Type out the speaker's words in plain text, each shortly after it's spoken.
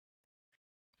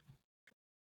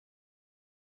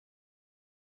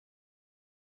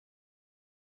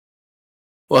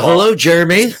Well, hello, Bond.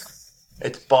 Jeremy.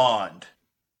 It's Bond.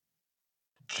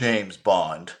 James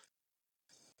Bond.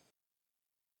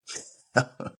 Do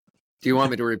you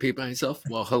want me to repeat myself?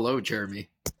 Well, hello, Jeremy.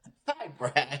 Hi,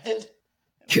 Brad.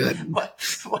 Good.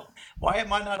 Why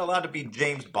am I not allowed to be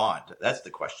James Bond? That's the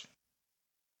question.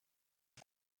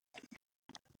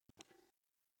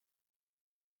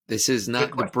 This is Good not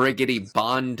the question. Briggity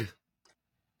Bond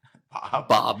Bob.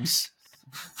 Bobs.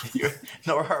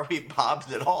 Nor are we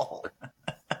Bobs at all.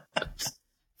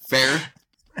 Fair.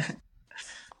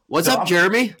 What's No, up,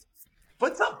 Jeremy?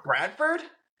 What's up, Bradford?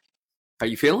 How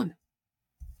you feeling?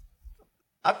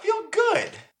 I feel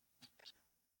good.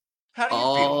 How do you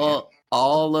feel, man?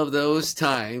 All of those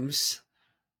times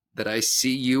that I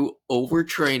see you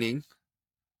overtraining,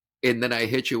 and then I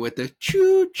hit you with the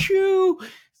choo-choo.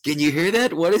 Can you hear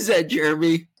that? What is that,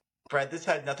 Jeremy? Brad, this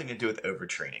had nothing to do with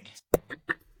overtraining.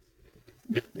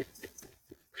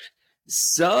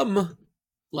 Some,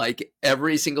 like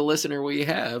every single listener we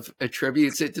have,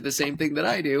 attributes it to the same thing that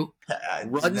I do.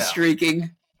 Run No.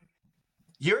 streaking.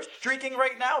 You're streaking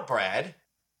right now, Brad.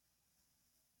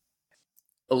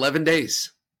 11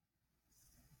 days.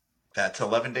 That's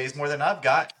 11 days more than I've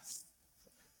got.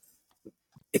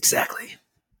 Exactly.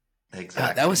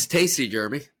 Exactly. That was tasty,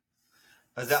 Jeremy.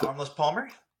 Is that Armless Palmer?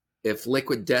 If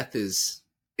Liquid Death is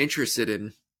interested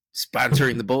in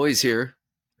sponsoring the boys here,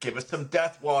 Give us some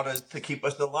death waters to keep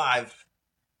us alive.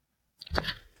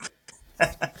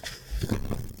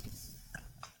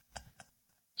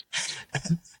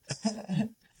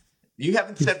 You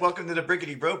haven't said welcome to the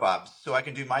Briggity Brobobs, so I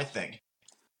can do my thing.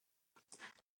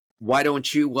 why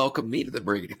don't you welcome me to the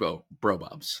Briggity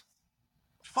Brobobs?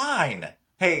 Fine.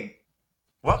 Hey,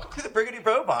 welcome to the Briggity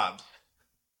Brobobs.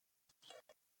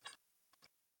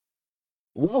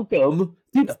 Welcome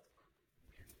to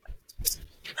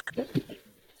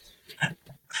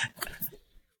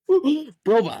the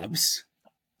Brobobs.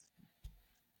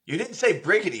 You didn't say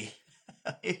Briggity.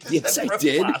 You just Yes, said I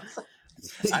did.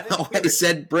 I No, I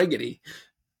said Briggity.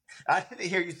 I didn't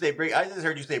hear you say Briggity. I just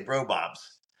heard you say Brobobs.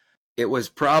 It was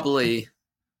probably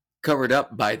covered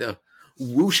up by the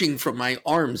whooshing from my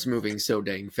arms moving so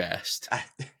dang fast. I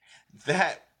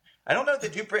don't know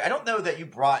that you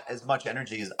brought as much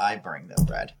energy as I bring, though,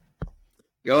 Brad.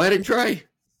 Go ahead and try.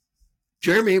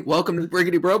 Jeremy, welcome to the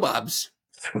Briggity Brobobs.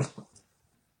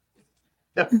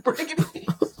 Briggity.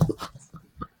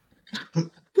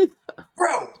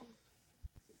 Bro.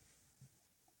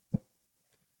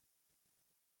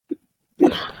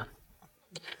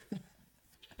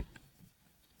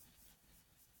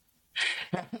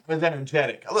 Was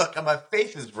energetic. Look, my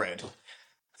face is red.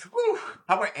 Whew.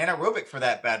 How about anaerobic for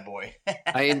that bad boy?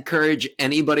 I encourage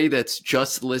anybody that's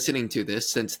just listening to this,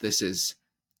 since this is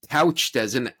couched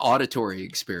as an auditory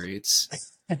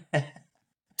experience,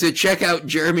 to check out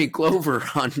Jeremy Clover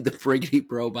on the Briggity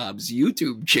Brobobs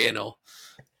YouTube channel.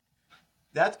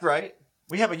 That's right.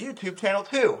 We have a YouTube channel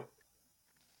too.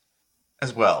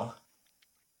 As well.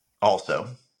 Also.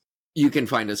 You can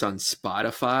find us on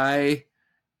Spotify,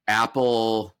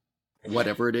 Apple,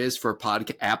 whatever it is for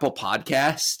Apple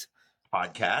Podcast.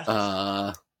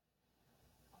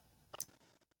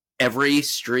 Every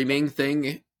streaming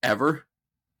thing ever.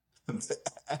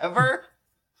 Ever?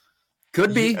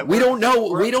 Could be. Yeah, we don't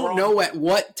know. We don't know on, at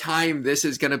what time this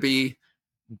is going to be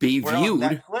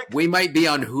viewed. We might be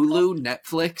on Hulu,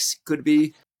 Netflix. Could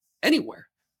be anywhere.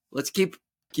 Let's keep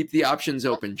the options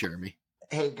open, Jeremy.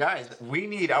 Hey guys, we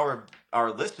need our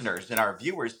listeners and our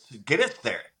viewers to get us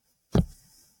there.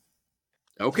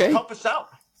 Okay. Just help us out.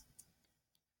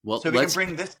 Well, so we can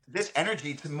bring this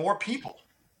energy to more people.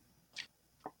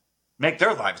 Make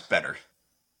their lives better.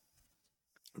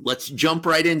 Let's jump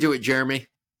right into it, Jeremy.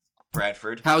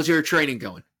 Bradford. How's your training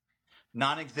going?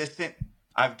 Non-existent.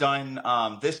 I've done,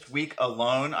 this week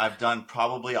alone, I've done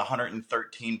probably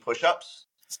 113 push-ups.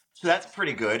 So that's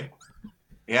pretty good.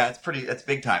 Yeah, that's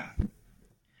big time.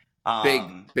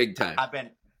 Big time. I've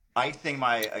been icing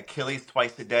my Achilles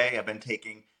twice a day. I've been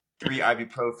taking 3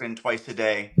 ibuprofen twice a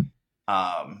day.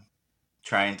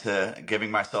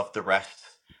 Giving myself the rest.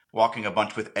 Walking a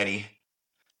bunch with Eddie.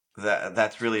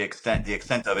 That's really the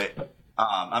extent of it.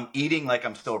 I'm eating like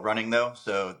I'm still running though,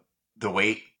 so the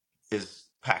weight is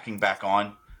packing back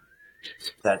on.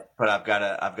 But I've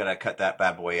gotta cut that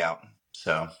bad boy out.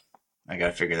 So I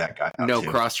gotta figure that guy out. No too.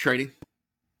 cross training.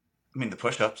 I mean the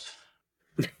push-ups.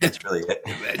 That's really it.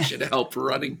 That should help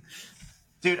running.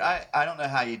 Dude, I don't know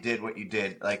how you did what you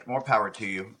did. Like, more power to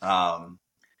you.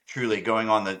 Truly, going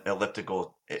on the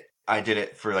elliptical, I did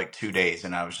it for like 2 days,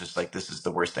 and I was just like, this is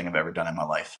the worst thing I've ever done in my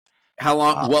life. How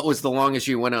long? What was the longest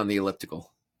you went on the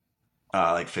elliptical?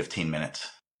 Like 15 minutes.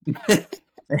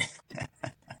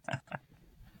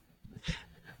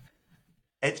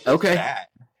 It's just Okay. bad.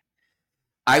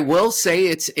 I will say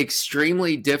it's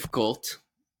extremely difficult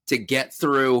to get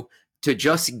through to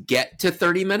just get to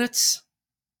 30 minutes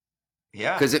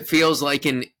Yeah. because it feels like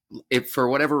if for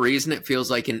whatever reason it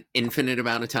feels like an infinite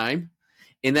amount of time.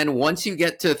 And then once you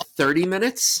get to 30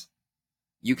 minutes,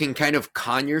 you can kind of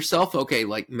con yourself, okay,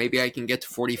 like maybe I can get to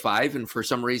 45 and for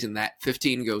some reason that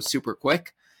 15 goes super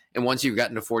quick. And once you've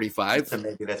gotten to 45, So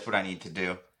maybe that's what I need to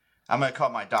do. I'm going to call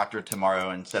my doctor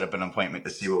tomorrow and set up an appointment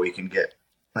to see what we can get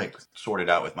like sorted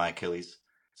out with my Achilles.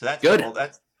 So that's good,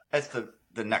 that's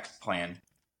the next plan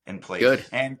in good. place.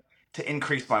 And to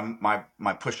increase my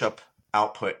push-up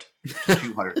output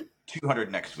to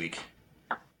 200 next week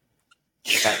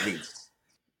at least.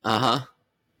 Uh-huh.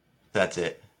 That's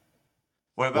it.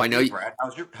 What Well, I about know you, Brad?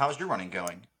 How's your running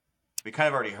going? We kind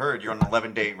of already heard you're on an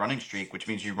 11-day running streak, which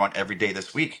means you run every day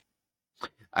this week.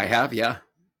 I have, yeah.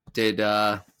 Did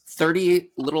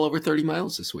 30, little over 30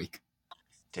 miles this week.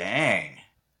 Dang.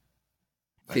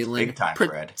 That's Feeling big time,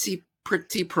 Brad.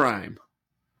 pretty prime.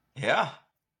 Yeah.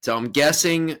 So I'm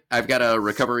guessing I've got a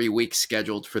recovery week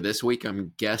scheduled for this week.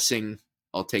 I'm guessing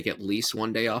I'll take at least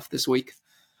one day off this week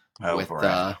with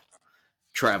Brad.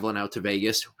 traveling out to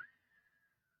Vegas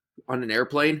on an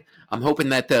airplane. I'm hoping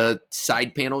that the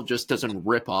side panel just doesn't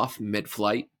rip off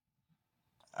mid-flight.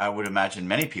 I would imagine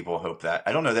many people hope that.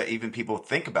 I don't know that even people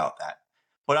think about that,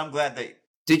 but I'm glad that.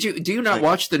 Do you not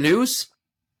watch the news?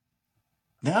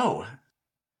 No.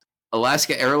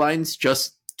 Alaska Airlines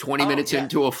just 20 minutes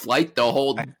into a flight, the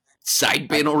whole side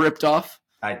panel ripped off.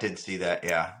 I did see that.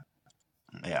 Yeah.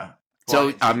 Yeah.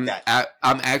 Well, so I'm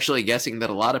actually guessing that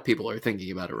a lot of people are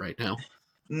thinking about it right now.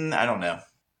 I don't know.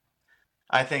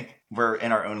 I think we're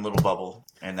in our own little bubble,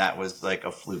 and that was like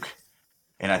a fluke.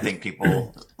 And I think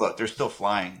people look, they're still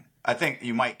flying. I think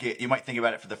you might think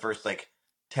about it for the first like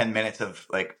 10 minutes of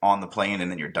like on the plane, and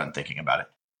then you're done thinking about it.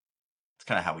 It's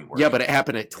kind of how we work. Yeah, but it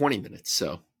happened at 20 minutes,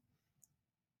 so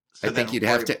I think you'd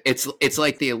have to. It's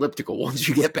like the elliptical. Once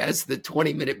you get past the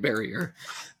 20-minute barrier.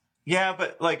 Yeah,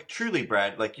 but like truly,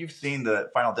 Brad, like you've seen the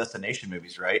Final Destination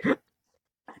movies, right?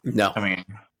 No, I mean,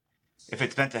 if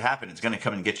it's meant to happen, it's going to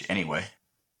come and get you anyway.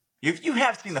 You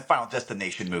have seen the Final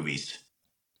Destination movies.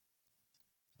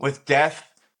 With death,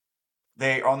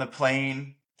 they are on the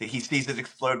plane. He sees it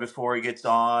explode before he gets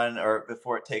on or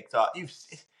before it takes off.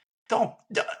 Don't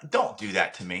do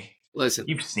that to me. Listen,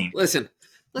 you've seen. Listen,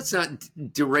 let's not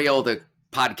derail the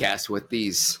podcast with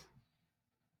these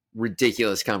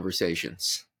ridiculous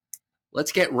conversations.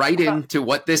 Let's get right into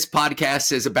what this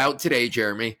podcast is about today,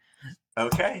 Jeremy.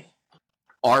 Okay.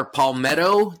 Our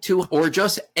Palmetto or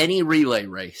just any relay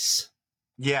race.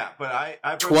 Yeah, but I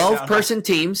 12-person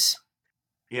teams.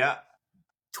 Yeah.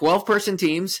 12-person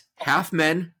teams, half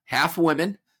men, half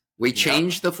women. We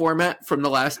changed the format from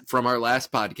our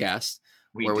last podcast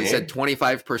where we said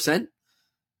 25%,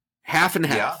 half and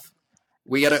half.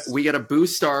 Yeah. We gotta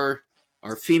boost our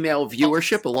female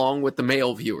viewership along with the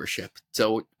male viewership.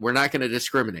 So we're not going to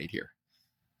discriminate here.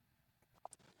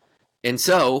 And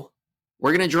so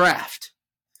we're going to draft.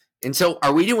 And so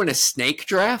are we doing a snake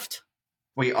draft?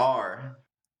 We are.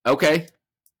 Okay.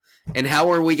 And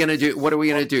how are we going to do? What are we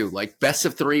going to do? Like best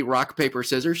of 3, rock, paper,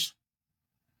 scissors?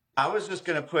 I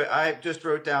just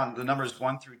wrote down the numbers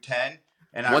 1 through 10.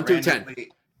 And 1 through 10.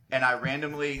 And I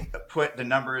randomly put the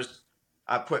numbers.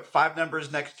 I put 5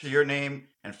 numbers next to your name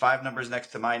and 5 numbers next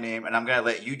to my name. And I'm going to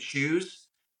let you choose.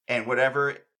 And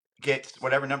whatever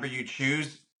number you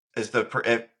choose is the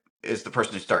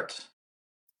person who starts.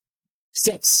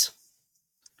 6.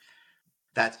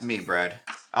 That's me, Brad.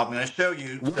 I'm going to show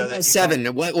you. What was 7?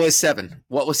 What was 7?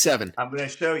 What was 7? I'm going to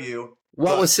show you.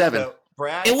 What was 7? So,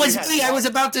 Brad, it was me. I was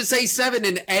about to say 7,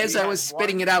 and as I was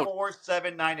spitting it out. 4,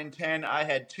 7, 9, and 10. I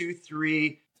had 2,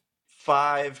 3,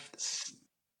 5,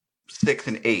 6,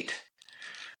 and 8.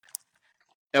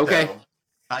 Okay. So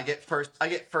I get first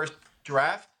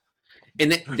draft.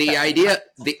 And the idea,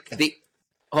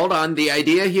 hold on. The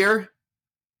idea here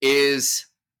is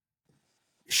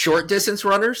short distance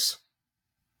runners.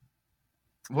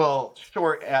 Well,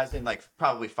 short as in like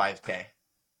probably 5K,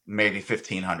 maybe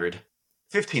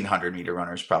 1,500 meter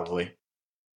runners probably.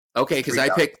 Okay, because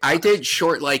I did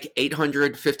short like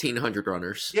 800, 1,500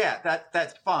 runners. Yeah,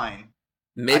 that's fine.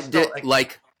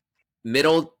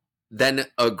 Middle, then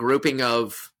a grouping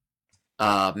of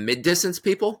mid distance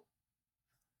people,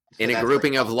 so and a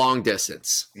grouping of long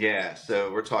distance. Yeah,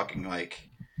 so we're talking like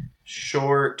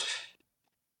short,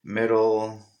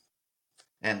 middle,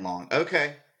 and long.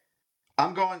 Okay.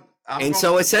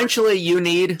 So essentially you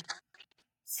need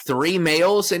 3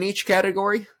 males in each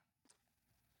category?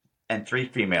 And 3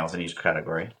 females in each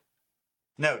category.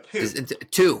 No,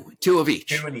 2. 2 of each.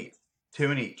 2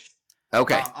 in each.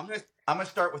 Okay. I'm gonna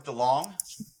start with the long,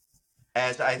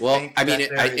 as I Well, think I mean,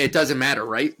 that it doesn't matter,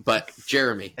 right? But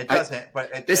Jeremy, it doesn't.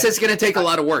 But this is going to take a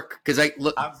lot of work because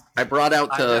I brought out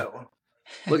I know.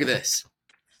 look at this.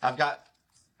 I've got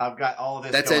all of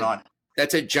this That's going on.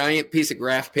 That's a giant piece of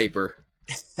graph paper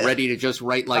ready to just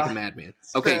write like a madman.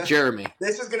 Okay, Jeremy.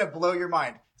 This is going to blow your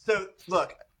mind. So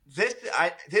look, this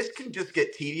can just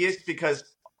get tedious because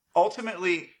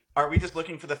ultimately, are we just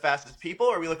looking for the fastest people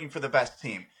or are we looking for the best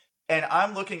team? And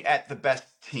I'm looking at the best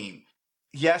team.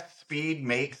 Yes, speed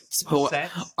makes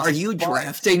sense. Are you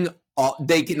drafting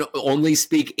they can only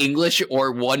speak English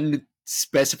or one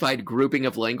specified grouping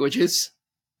of languages?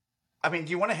 I mean,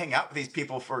 do you want to hang out with these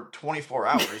people for 24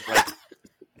 hours? Like,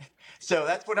 so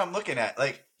that's what I'm looking at.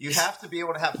 Like, you have to be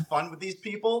able to have fun with these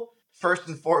people first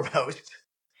and foremost.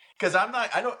 Because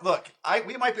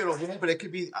we might be able to win, but it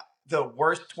could be the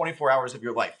worst 24 hours of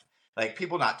your life. Like,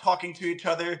 people not talking to each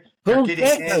other. You're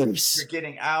getting in, you're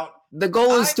getting out. The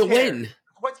goal is to win.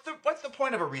 What's the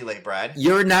point of a relay, Brad?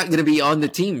 You're not going to be on the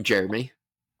team, Jeremy.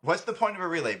 What's the point of a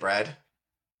relay, Brad?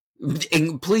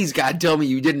 And please, God, tell me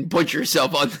you didn't put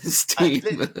yourself on this team.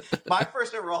 My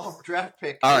first overall draft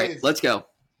pick. All right, let's go.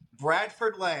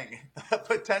 Bradford Lang, a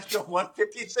potential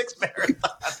 156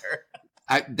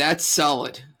 marathoner. That's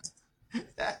solid.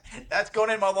 That's going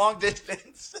in my long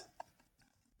distance.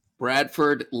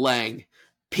 Bradford Lang.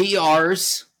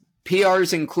 PRs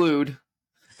include,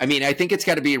 I mean, I think it's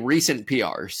got to be recent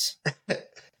PRs.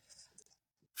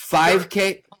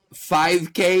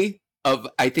 5K of,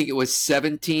 I think it was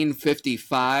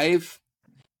 17:55.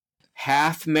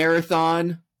 Half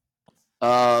marathon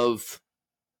of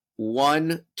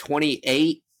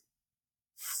 1:28.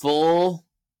 Full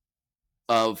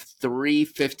of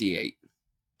 3:58.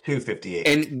 2:58.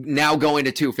 And now going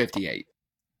to 2:58.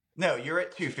 No, you're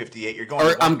at 2:58. You're going.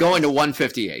 Or I'm going to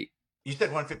 1:58. You said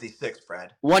 1:56,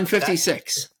 Brad.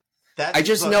 1:56. I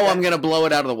just know I'm going to blow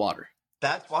it out of the water.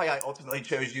 That's why I ultimately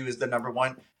chose you as the number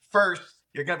one. First,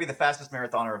 you're going to be the fastest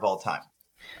marathoner of all time.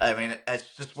 I mean,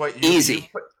 it's just what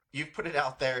you've put it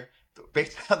out there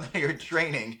based on your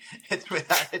training. It's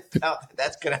without a doubt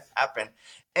that's going to happen.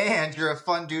 And you're a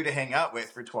fun dude to hang out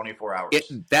with for 24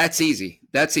 hours. That's easy.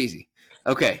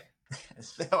 Okay.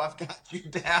 So I've got you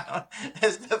down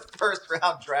as the first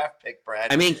round draft pick,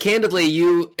 Brad. I mean, candidly,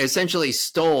 you essentially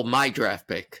stole my draft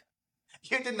pick.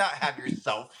 You did not have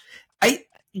yourself.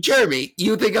 Jeremy,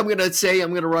 you think I'm going to say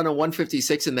I'm going to run a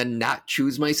 156 and then not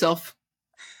choose myself?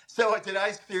 So did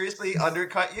I seriously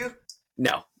undercut you?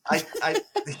 No. I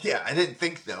didn't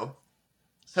think so.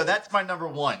 So that's my number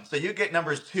one. So you get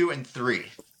numbers 2 and 3.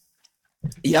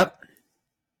 Yep.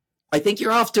 I think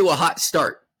you're off to a hot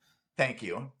start. Thank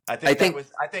you. I think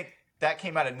that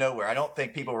came out of nowhere. I don't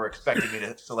think people were expecting me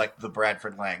to select the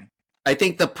Bradford Lang. I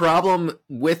think the problem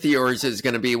with yours is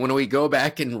going to be when we go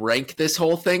back and rank this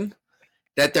whole thing,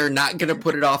 that they're not going to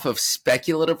put it off of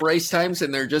speculative race times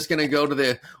and they're just going to go to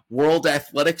the World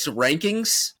Athletics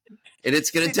rankings, and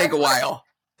it's going to take a while.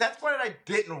 That's what I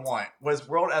didn't want was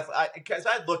World Athletics, because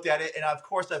I looked at it and of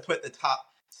course I put the top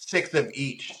 6 of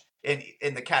each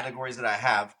in the categories that I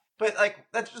have. But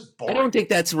that's just boring. I don't think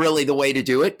that's really the way to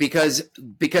do it because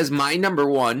my number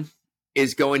one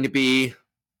is going to be,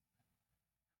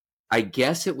 I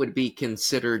guess it would be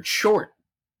considered short.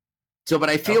 So, but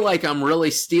I feel like I'm really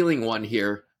stealing one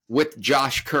here with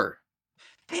Josh Kerr.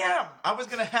 Damn, I was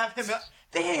going to have him.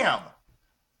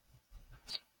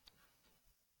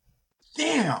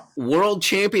 Damn. World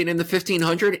champion in the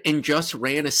 1500 and just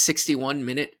ran a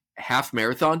 61-minute half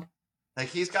marathon. Like,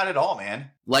 he's got it all, man.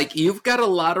 Like, you've got a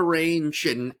lot of range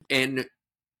and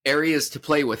areas to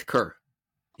play with, Kerr.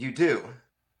 You do.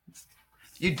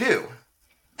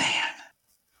 Man,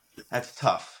 that's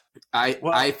tough.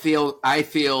 I feel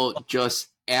just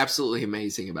absolutely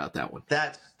amazing about that one.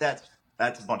 That's a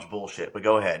bunch of bullshit, but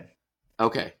go ahead.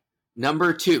 Okay.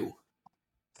 Number 2.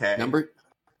 Okay.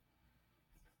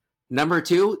 Number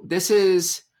 2, this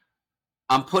is,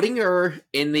 I'm putting her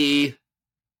in the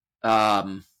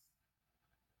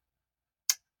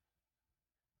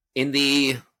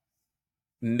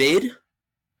mid.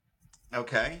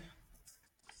 Okay.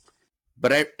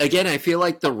 But I feel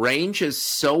like the range is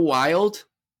so wild.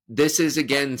 This is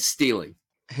again stealing.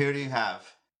 Who do you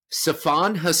have?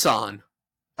 Safan Hassan.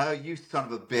 Oh, you son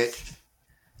of a bitch.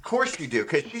 Of course you do,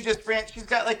 because she just ran. She's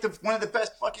got one of the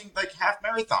best fucking half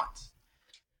marathons.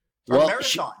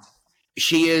 Marathons.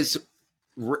 She is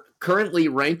currently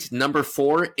ranked number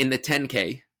 4 in the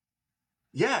 10K.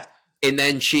 Yeah. And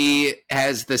then she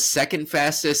has the second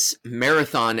fastest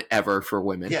marathon ever for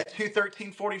women. Yeah,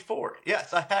 2:13:44.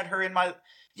 Yes, I had her in my...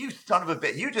 You son of a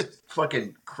bitch. You just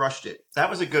fucking crushed it. That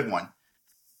was a good one.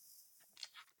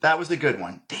 That was a good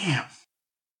one. Damn.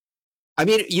 I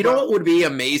mean, you know what would be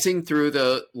amazing through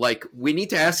the, like, we need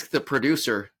to ask the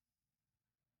producer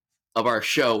of our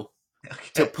show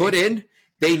to put in,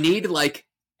 they need, like,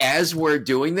 as we're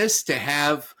doing this, to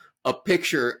have a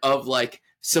picture of, like,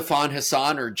 Safan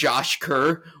Hassan or Josh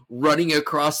Kerr running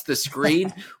across the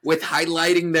screen with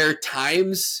highlighting their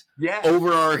times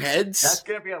over our heads. That's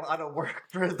going to be a lot of work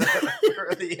for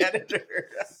the editor.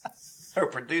 Or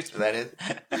producer, that is.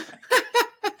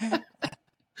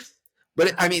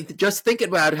 But, I mean, just think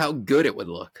about how good it would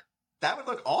look. That would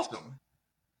look awesome.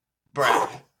 Brad,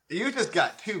 you just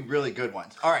got two really good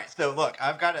ones. All right, so look,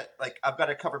 I've got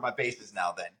to cover my bases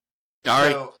now then. All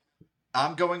right. So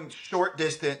I'm going short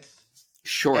distance.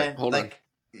 Short, hold on.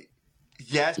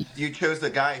 Yes, you chose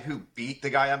the guy who beat the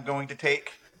guy I'm going to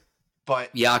take.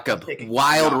 But Jakob,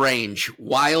 wild range.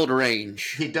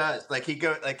 He does.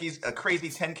 He's a crazy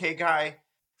 10K guy,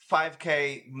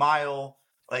 5K, mile.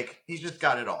 Like, he's just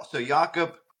got it all. So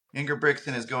Jakob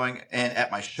Ingebrigtsen is going in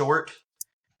at my short.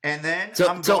 And then So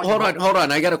hold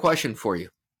on. I got a question for you.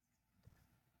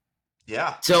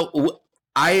 Yeah. So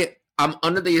I'm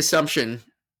under the assumption,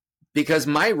 because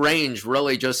my range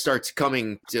really just starts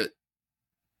coming to.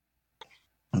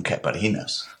 Okay, buddy, he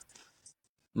knows.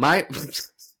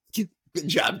 Good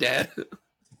job, Dad.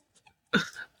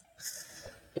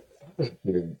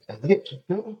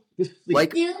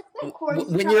 Like,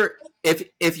 when you're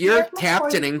if you're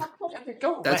captaining,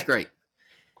 that's great.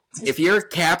 If you're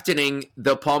captaining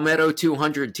the Palmetto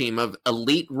 200 team of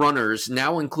elite runners,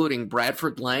 now including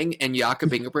Bradford Lang and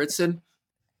Jakob Ingebrigtsen,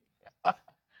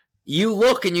 you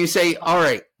look and you say, all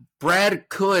right, Brad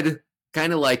could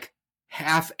kind of like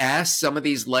half-ass some of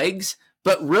these legs,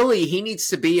 but really he needs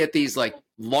to be at these like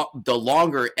the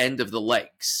longer end of the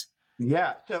legs.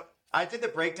 Yeah. So I did the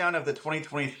breakdown of the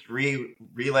 2023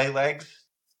 relay legs,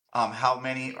 how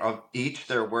many of each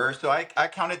there were. So I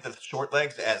counted the short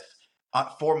legs as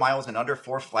 4 miles and under,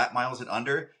 4 flat miles and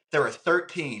under. There were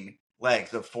 13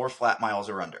 legs of 4 flat miles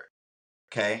or under.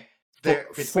 Okay.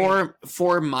 4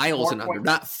 miles and under,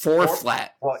 not 4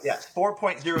 flat. Well, yes,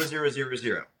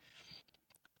 4.0000.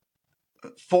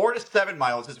 4 to 7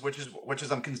 miles which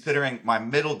is I'm considering my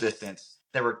middle distance.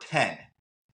 There were 10,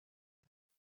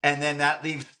 and then that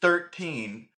leaves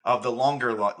 13 of the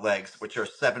longer legs, which are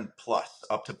 7 plus,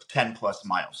 up to 10 plus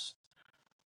miles.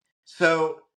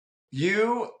 So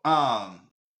you, I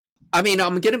mean,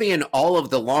 I'm going to be in all of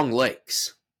the long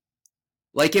legs.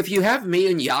 Like, if you have me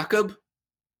and Jakob,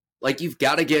 like, you've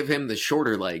got to give him the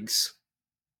shorter legs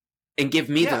and give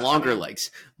me the longer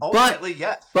legs. Ultimately,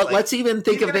 yes. But let's even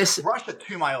think of this. Rush a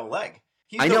 2-mile leg.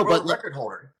 He's I know, the world record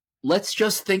holder. Let's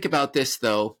just think about this,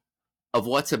 though, of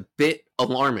what's a bit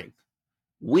alarming.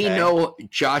 We know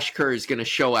Josh Kerr is going to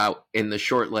show out in the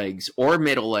short legs or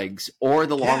middle legs or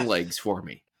the long legs for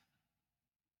me.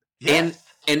 Yes.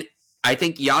 And I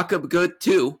think Jakob good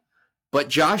too, but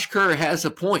Josh Kerr has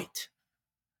a point.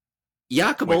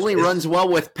 Jakob only runs well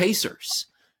with pacers.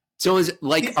 So is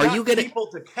like, are you going to people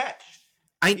to catch?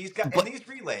 In these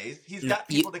relays, he's got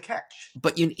people to catch.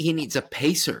 But he needs a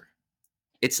pacer.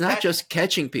 It's not just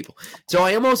catching people. So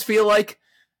I almost feel like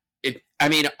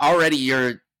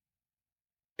already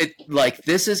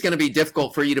this is going to be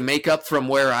difficult for you to make up from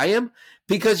where I am,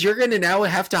 because you're going to now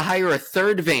have to hire a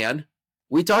third van.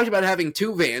 We talked about having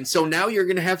 2 vans, so now you're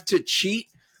going to have to cheat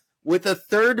with a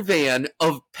third van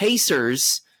of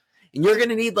pacers, and you're going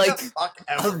to need like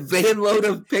a van load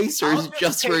of pacers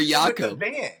just for Jakob.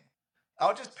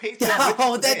 I'll just pace it.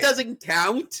 No, that doesn't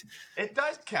count. It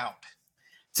does count.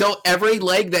 So every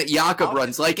leg that Jakob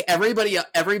runs, like everybody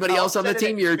else on the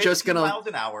team, you're just going to miles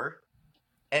an hour,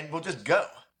 and we'll just go.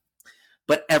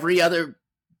 But every other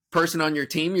person on your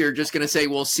team, you're just going to say,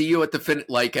 we'll see you at the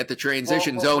at the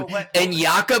transition zone. And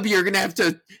Jakob, you're going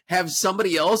to have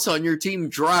somebody else on your team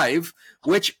drive,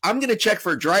 which I'm going to check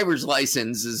for driver's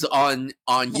licenses on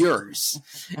yours.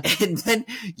 And then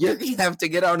you're going to have to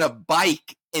get on a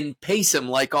bike and pace him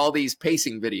like all these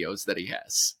pacing videos that he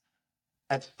has.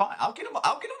 That's fine. I'll get on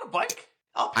a bike.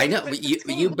 I know.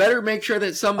 You better make sure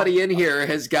that somebody in here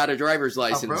has got a driver's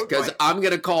license, because I'm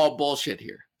going to call bullshit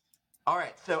here. All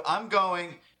right. So I'm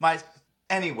going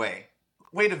anyway,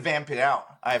 way to vamp it out.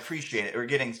 I appreciate it. We're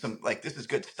getting some, this is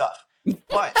good stuff.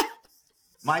 But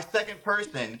my second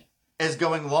person is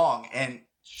going long, and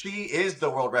she is the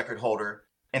world record holder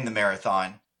in the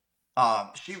marathon.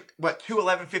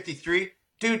 2:11:53?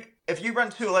 Dude, if you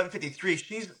run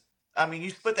 2:11:53, you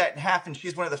split that in half, and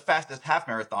she's one of the fastest half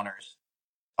marathoners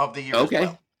of the year as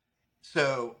well.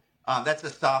 So that's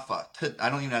Asafa. I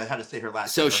don't even know how to say her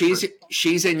last name. So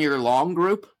she's in your long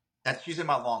group? She's in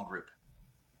my long group.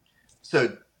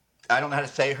 So I don't know how to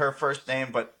say her first name,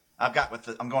 but I'm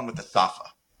going with the Safa.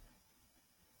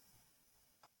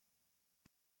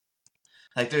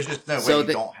 Like, there's just no way So you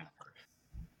the don't have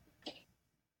her.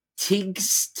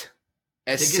 Tigst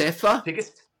Tigist, Asefa?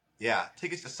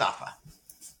 Tigist Safa.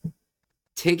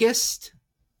 Tigist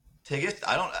Tigist.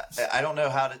 I don't know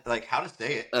how to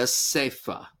say it.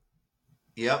 Asefa.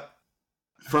 Yep.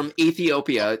 From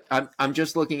Ethiopia. I'm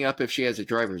just looking up if she has a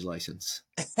driver's license.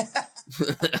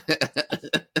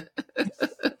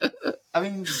 I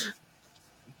mean,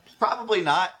 probably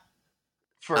not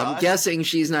for I'm us. guessing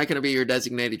she's not going to be your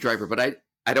designated driver, but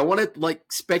I don't want to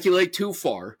like speculate too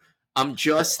far. I'm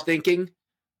just thinking.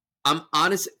 I'm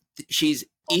honest. She's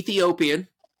Ethiopian,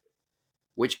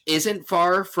 which isn't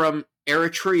far from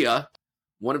Eritrea,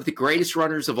 one of the greatest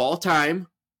runners of all time.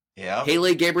 Yeah.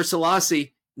 Haile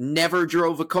Gebrselassie never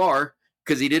drove a car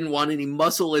because he didn't want any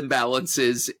muscle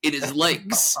imbalances in his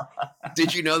legs.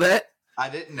 Did you know that? I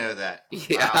didn't know that.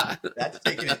 Yeah. Wow. That's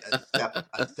taking it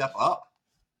a step up.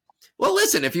 Well,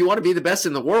 listen, if you want to be the best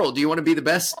in the world, do you want to be the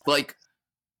best like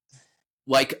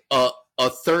a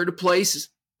third place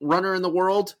runner in the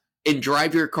world and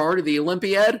drive your car to the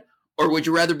Olympiad? Or would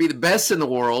you rather be the best in the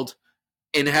world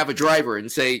and have a driver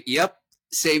and say, yep,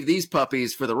 save these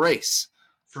puppies for the race?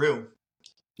 True.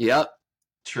 Yep.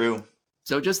 True.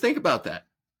 So just think about that.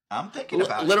 I'm thinking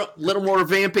about little more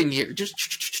vamping here. Just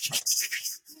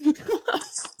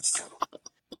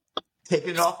taking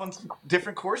it off on some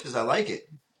different courses. I like it.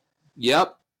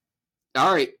 Yep.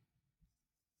 All right.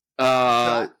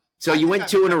 So you went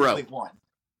 2 in a row. Won.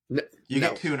 You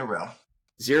get 2 in a row.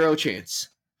 0 chance.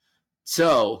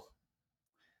 So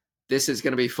this is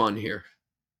going to be fun here.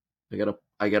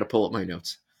 I gotta pull up my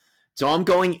notes. So I'm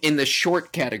going in the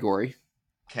short category.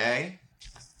 Okay.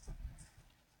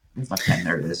 My pen,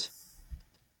 there it is.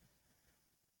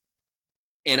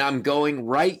 And I'm going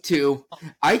right to,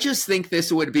 I just think this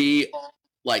would be,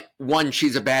 like, 1,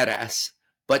 she's a badass.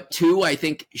 But 2, I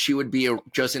think she would be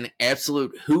just an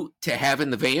absolute hoot to have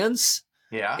in the vans.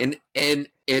 Yeah. And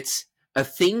it's a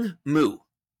thing moo.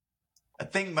 A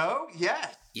thing mo?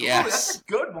 Yes. Yes. Ooh, that's a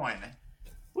good one.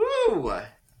 Woo.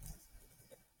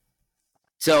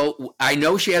 So I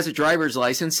know she has a driver's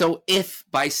license. So if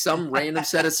by some random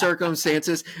set of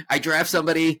circumstances I draft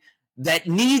somebody that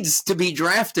needs to be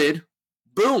drafted,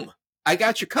 boom, I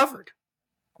got you covered.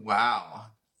 Wow.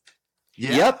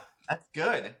 Yeah, yep. That's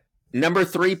good. Number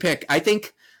 3 pick. I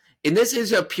think, and this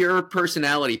is a pure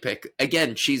personality pick.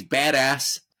 Again, she's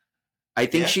badass. I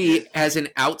think she has an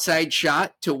outside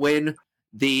shot to win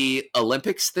the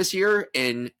Olympics this year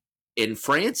in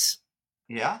France.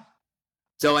 Yeah.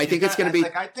 So I think it's going to be.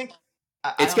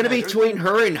 It's going to be between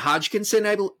her and Hodgkinson.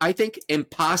 I think, and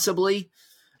possibly.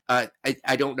 I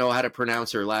don't know how to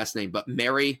pronounce her last name, but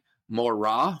Mary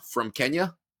Moraa from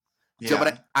Kenya. Yeah. So,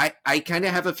 but I kind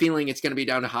of have a feeling it's going to be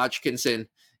down to Hodgkinson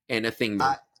and a thing.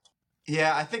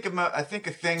 Yeah, I think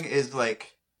a thing is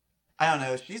like, I don't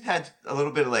know. She's had a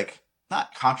little bit of like,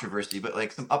 not controversy, but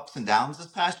like some ups and downs this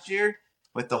past year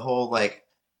with the whole like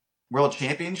world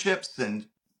championships and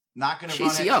not going to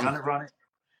run it, going to run it.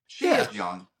 She is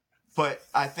young, but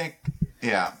I think,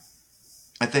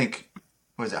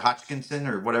 was it Hodgkinson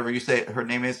or whatever you say her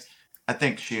name is? I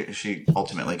think she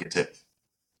ultimately gets it.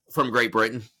 From Great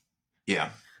Britain. Yeah.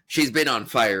 She's been on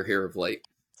fire here of late.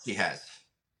 She has.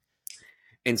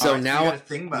 And so now,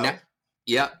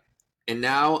 and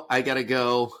now I got to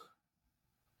go.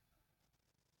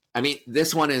 I mean,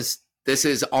 this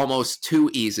is almost too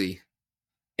easy.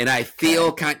 And I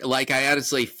feel I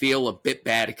honestly feel a bit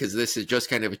bad because this is just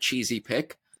kind of a cheesy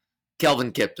pick.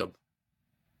 Kelvin Kiptum.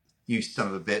 You son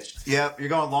of a bitch. Yep. You're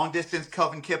going long distance,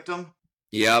 Kelvin Kiptum?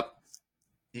 Yep.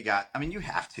 You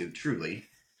have to, truly.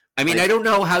 I mean, I don't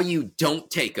know how you don't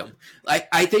take him.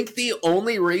 I think the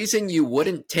only reason you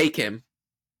wouldn't take him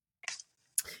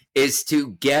is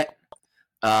to get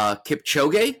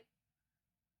Kipchoge.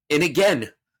 And again,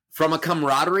 from a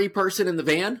camaraderie person in the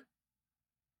van,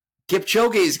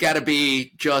 Kipchoge's got to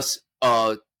be just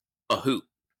a hoot.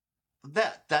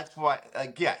 That's why,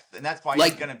 yes, and that's why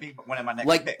he's going to be one of my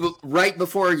next picks. Right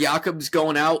before Jakob's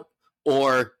going out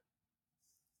or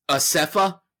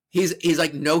Asefa, he's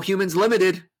like, no humans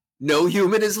limited. No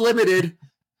human is limited.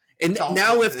 And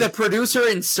now if the producer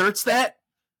inserts that,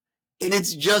 and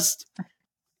it's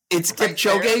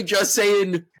Kipchoge just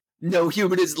saying no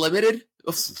human is limited.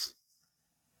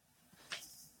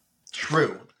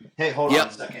 True. Hey, hold on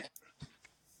a second.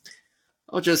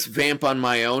 I'll just vamp on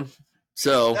my own.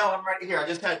 So no, I'm right here. I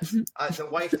just had the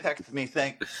wife text me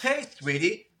saying, "Hey,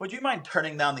 sweetie, would you mind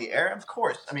turning down the air?" Of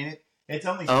course. I mean, it's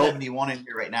only 71 in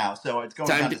here right now, so it's going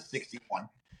down to 61.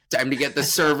 Time to get the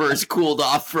servers cooled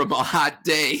off from a hot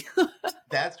day.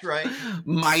 That's right.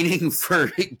 Mining for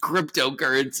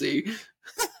cryptocurrency.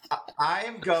 I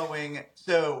am going.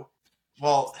 So,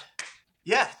 well,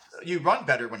 yes, you run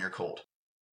better when you're cold.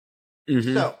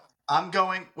 Mm-hmm. So I'm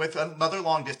going with another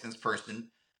long distance person.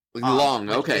 Long,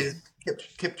 okay. Is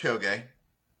Kipchoge.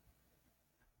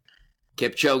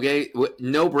 Kipchoge,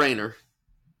 no brainer.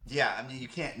 Yeah, I mean you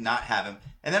can't not have him.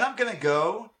 And then I'm gonna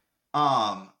go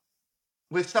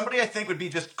with somebody I think would be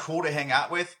just cool to hang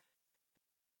out with,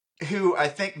 who I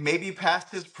think maybe passed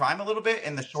his prime a little bit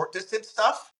in the short distance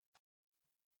stuff.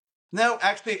 No,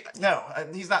 actually, no,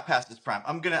 he's not past his prime.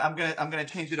 I'm gonna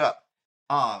change it up.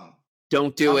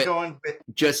 Don't do it. Going with,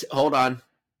 just hold on.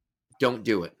 Don't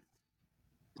do it.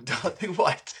 Don't do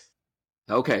what?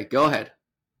 Okay, go ahead.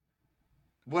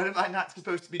 What am I not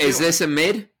supposed to be doing? Is this a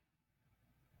mid?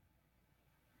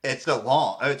 It's a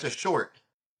long. Oh, it's a short.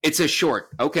 It's a short.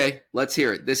 Okay, let's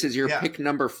hear it. This is your pick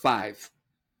number 5.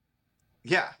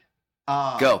 Yeah.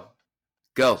 Go.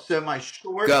 So my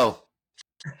short.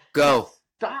 Go.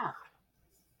 Stop.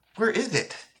 Where is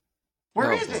it?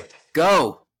 Where is it?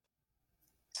 Go.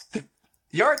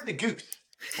 Yard the goose.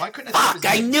 Why couldn't Fuck,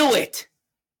 I knew it.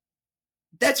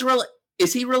 That's really.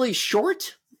 Is he really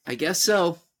short? I guess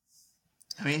so.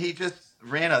 I mean, he just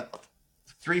ran a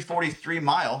 3:43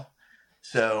 mile.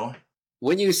 So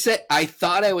when you said, I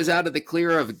thought I was out of the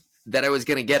clear of that I was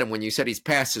going to get him when you said he's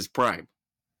past his prime.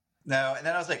 No, and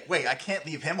then I was like, wait, I can't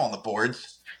leave him on the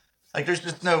boards. Like, there's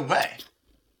just no way.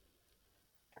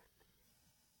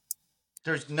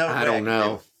 There's no way. I don't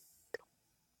know.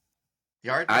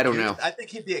 I don't know. I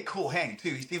think he'd be a cool hang, too.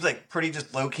 He seems like pretty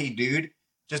just low-key dude.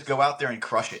 Just go out there and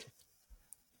crush it.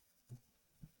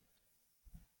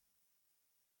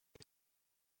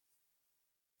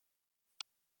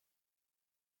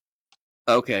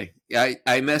 Okay.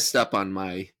 I messed up on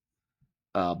my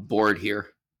board here.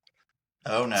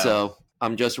 Oh, no. So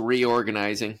I'm just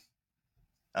reorganizing.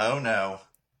 Oh, no.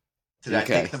 Did I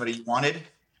take somebody you wanted?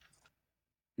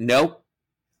 Nope.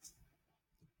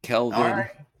 Kelvin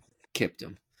kept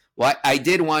him. Well, I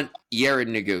did want Jared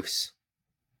Naguse.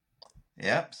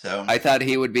 Yep, so I thought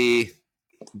he would be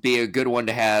a good one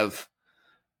to have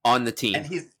on the team. And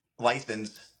he's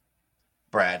licensed,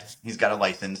 Brad. He's got a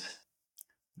license.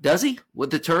 Does he? With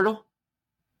the turtle?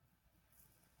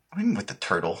 What do you mean with the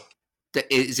turtle?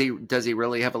 Does he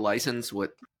really have a license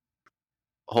with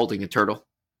holding a turtle?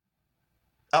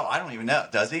 Oh, I don't even know.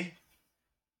 Does he?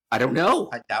 I don't know.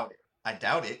 I doubt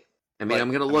it. I mean,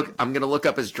 I'm gonna look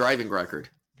up his driving record.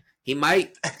 He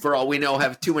might, for all we know,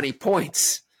 have too many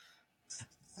points.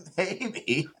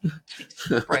 Maybe.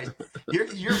 Right. You're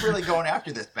really going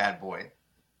after this bad boy.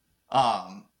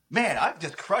 Man, I've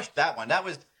just crushed that one. That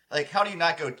was like, how do you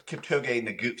not go Kipchoge and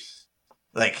the goose?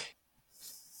 Like,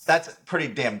 that's pretty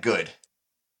damn good.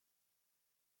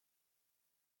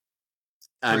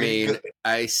 I mean,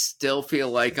 I still feel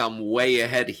like I'm way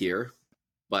ahead here,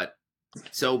 but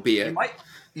so be it.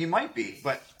 You might be,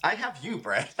 but I have you,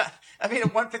 Brad. I mean, a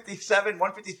 157,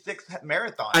 156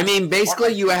 marathon. I mean,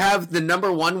 basically, you have the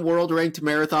number 1 world ranked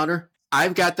marathoner.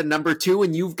 I've got the number 2,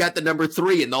 and you've got the number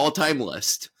 3 in the all-time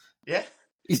list. Yeah.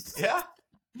 Yeah.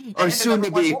 Or soon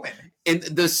to be in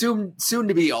the soon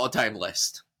to be all-time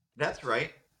list. That's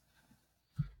right.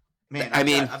 Man,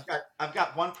 I've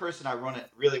got one person I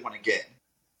really want to get.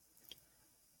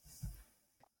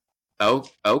 Oh,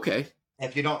 okay.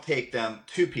 If you don't take them,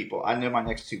 2 people. I know my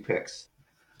next 2 picks.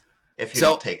 If you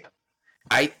don't take them.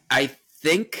 I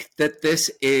think that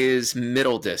this is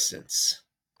middle distance.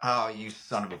 Oh, you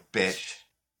son of a bitch.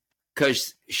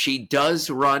 Because she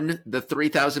does run the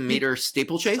 3,000 meter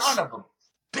steeplechase. Son of a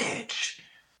bitch.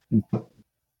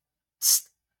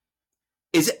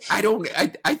 Is it?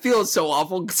 I feel so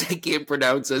awful because I can't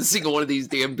pronounce a single one of these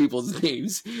damn people's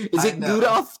names. Is it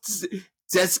Gudolf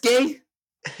Zeske?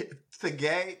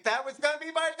 Gay. That was gonna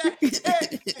be my next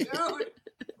pick, dude.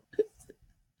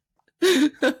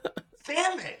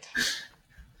 Damn it!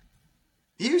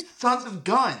 You sons of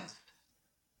guns!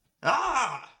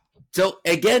 So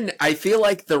again, I feel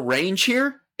like the range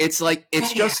here, it's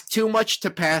just too much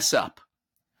to pass up.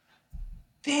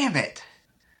 Damn it!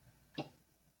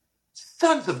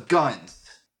 Sons of guns!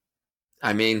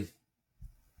 I mean,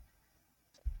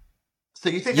 so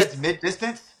you think that's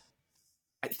mid-distance?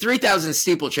 3,000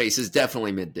 steeplechase is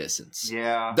definitely mid-distance.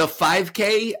 Yeah. The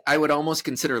 5K, I would almost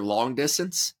consider long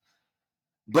distance.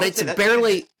 But it's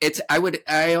barely,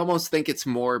 I almost think it's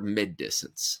more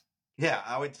mid-distance. Yeah,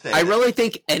 I would say. I really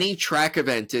think any track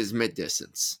event is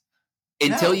mid-distance.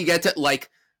 Until you get to,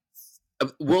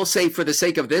 we'll say for the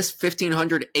sake of this,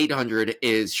 1,500, 800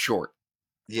 is short.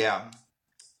 Yeah.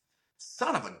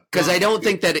 Son of a gun. Because I don't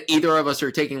think that either of us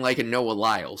are taking like a Noah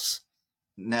Lyles.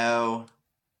 No.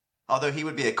 Although he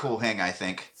would be a cool hang, I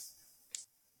think.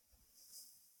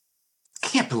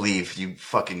 Can't believe you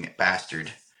fucking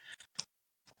bastard.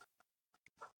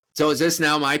 So is this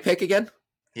now my pick again?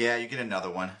 Yeah, you get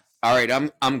another one. All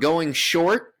right, I'm going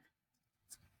short.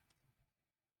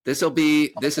 This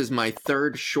is my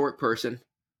third short person.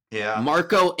 Yeah.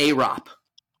 Marco Arop.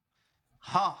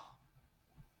 Huh.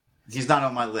 He's not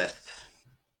on my list.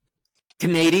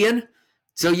 Canadian.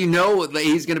 So you know that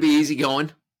he's going to be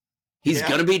easygoing. He's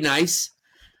going to be nice.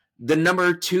 The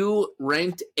number 2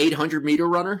 ranked 800-meter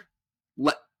runner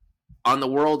on the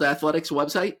World Athletics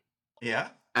website. Yeah.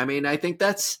 I mean, I think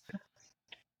that's...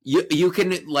 You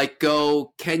can like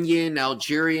go Kenyan,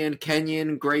 Algerian,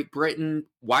 Kenyan, Great Britain.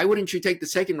 Why wouldn't you take the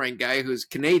second ranked guy who's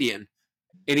Canadian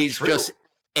and he's just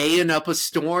A-ing up a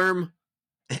storm?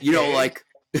 You know, like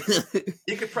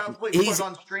you could probably put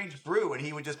on Strange Brew and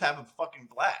he would just have a fucking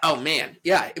blast. Oh man,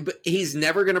 yeah, but he's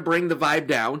never gonna bring the vibe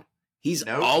down. He's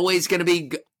always gonna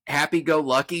be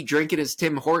happy-go-lucky, drinking his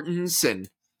Tim Hortons and.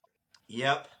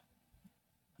 Yep.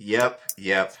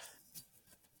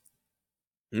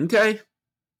 Okay.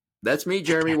 That's me,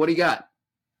 Jeremy. What do you got?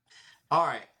 All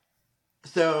right.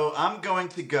 So I'm going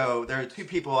to go. There are 2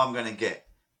 people I'm going to get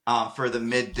for the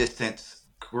mid-distance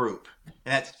group. And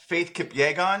that's Faith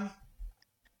Kipyegon.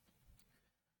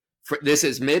 This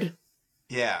is mid?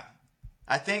 Yeah.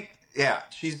 I think,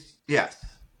 yes,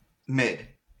 mid.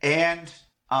 And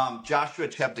Joshua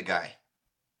Cheptegei.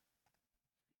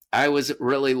 I was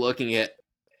really looking at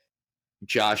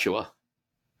Joshua.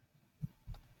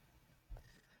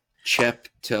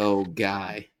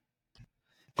 Cheptegei.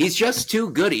 He's just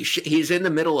too good. He's in the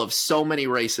middle of so many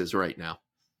races right now.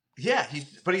 Yeah,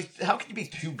 how can you be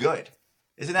too good?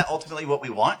 Isn't that ultimately what we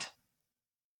want?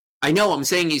 I know, I'm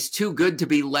saying he's too good to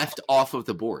be left off of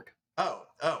the board. Oh,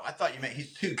 I thought you meant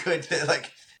he's too good to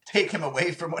like take him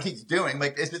away from what he's doing.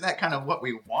 Like, isn't that kind of what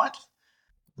we want?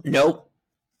 Nope.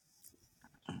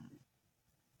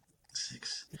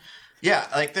 6. Yeah,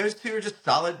 like those 2 are just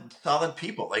solid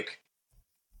people. Like,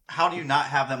 how do you not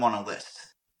have them on a list?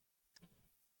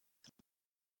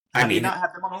 How do you not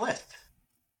have them on a list?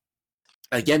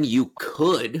 Again, you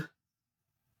could.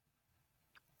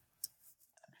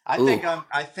 I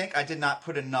think I did not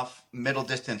put enough middle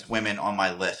distance women on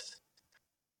my list.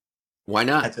 Why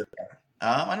not? That's okay.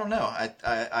 I don't know.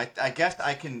 I guess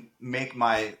I can make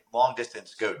my long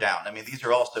distance go down. I mean, these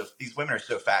women are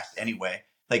so fast anyway.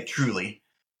 Like, truly,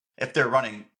 if they're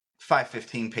running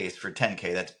 5:15 pace for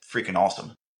 10K, that's freaking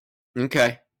awesome.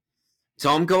 Okay.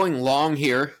 So I'm going long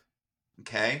here.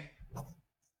 Okay.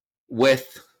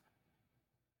 With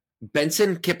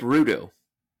Benson Kipruto.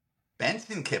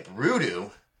 Benson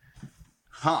Kipruto?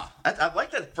 Huh. I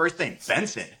like that first name,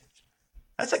 Benson.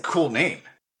 That's a cool name.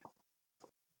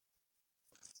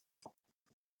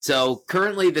 So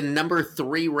currently the number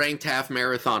 3 ranked half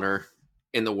marathoner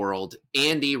in the world.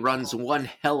 Andy runs one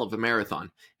hell of a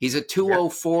marathon. He's a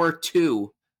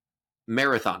 2:04.2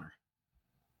 marathoner.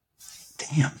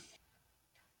 Damn.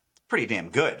 Pretty damn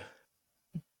good.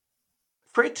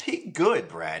 Pretty good,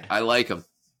 Brad. I like him.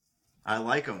 I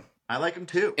like him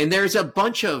too. And there's a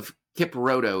bunch of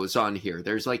Kiprotos on here.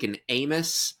 There's like an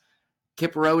Amos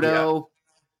Kiproto,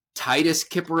 Titus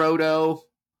Kiproto.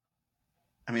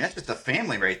 I mean, that's just a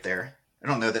family right there. I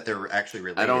don't know that they're actually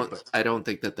related. I don't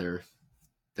think that they're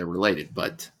related,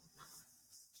 but.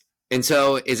 And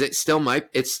so it's still my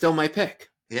pick.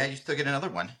 Yeah, you still get another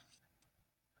one.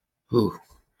 Ooh.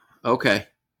 Okay.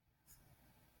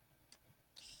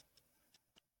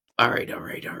 All right.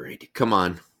 Come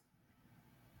on.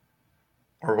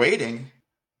 We're waiting.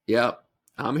 Yep.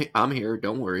 I'm here.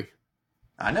 Don't worry.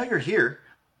 I know you're here.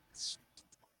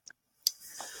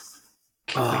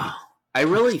 I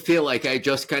really feel like I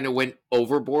just kind of went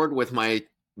overboard with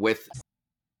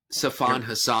Safan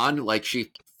Hassan. Like,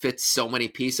 she fits so many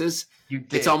pieces. You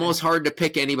did. It's almost hard to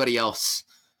pick anybody else,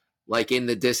 like in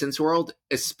the distance world,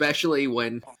 especially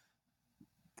when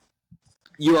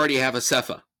you already have a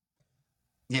Cefa.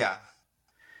 Yeah.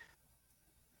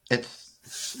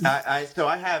 I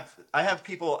have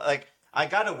people, like, I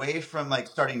got away from like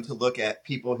starting to look at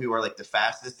people who are like the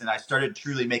fastest, and I started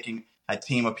truly making a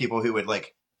team of people who would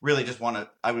like really just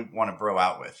I would want to bro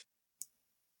out with.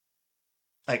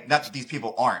 Like, not that these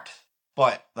people aren't,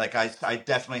 but like I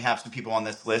definitely have some people on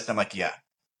this list. I'm like, yeah.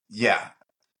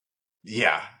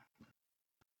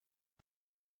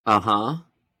 Uh-huh.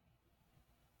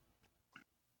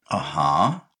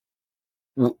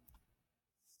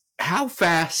 How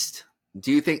fast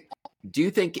do you think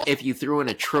if you threw in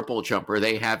a triple jumper,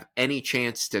 they have any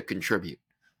chance to contribute?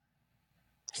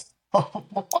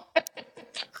 What?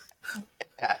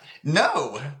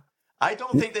 No, I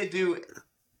don't think they do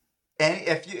any.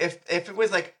 If it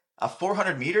was like a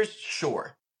 400 meters,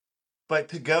 sure. But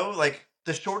to go like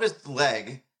the shortest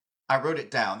leg, I wrote it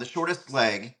down. The shortest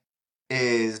leg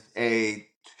is a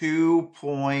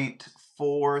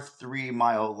 2.43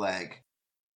 mile leg,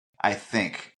 I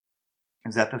think.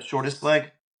 Is that the shortest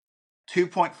leg?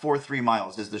 2.43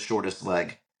 miles is the shortest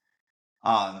leg.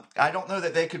 I don't know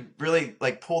that they could really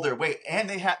like pull their weight, and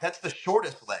that's the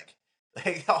shortest leg.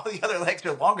 Like, all the other legs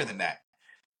are longer than that.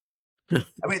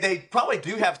 I mean, they probably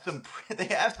do have some. They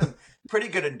have some pretty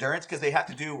good endurance because they have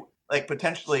to do like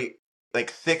potentially like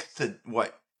 6 to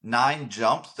 9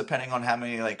 jumps, depending on how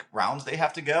many like rounds they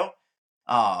have to go.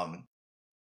 Um,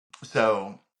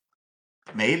 so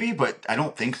maybe, but I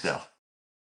don't think so.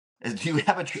 Do you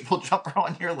have a triple jumper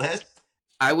on your list?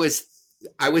 I was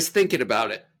thinking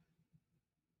about it.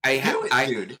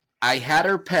 Dude. I had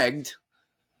her pegged,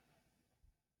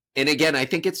 and again, I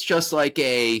think it's just like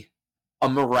a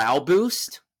morale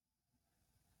boost.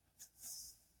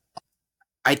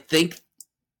 I think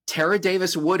Tara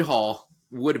Davis Woodhall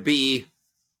would be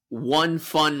one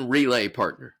fun relay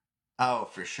partner. Oh,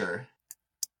 for sure.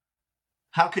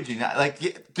 How could you not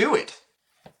do it?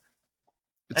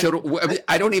 So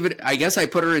I don't even. I guess I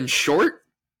put her in short.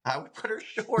 I would put her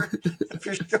short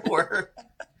for sure.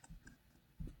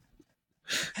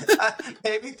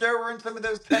 Maybe throw her in some of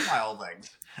those 10-mile legs.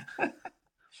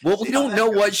 Well, we don't know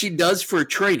what she does for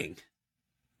training.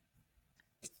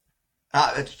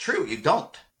 It's true. You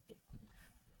don't.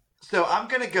 So I'm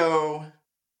going to go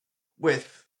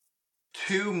with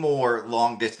 2 more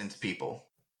long distance people.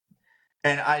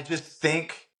 And I just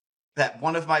think that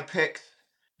one of my picks,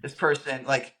 this person,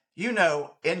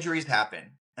 injuries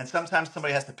happen. And sometimes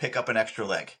somebody has to pick up an extra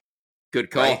leg.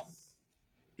 Good call. Right?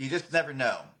 You just never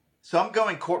know. So I'm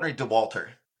going Courtney DeWalter.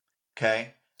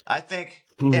 Okay? I think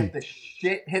if the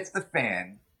shit hits the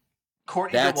fan,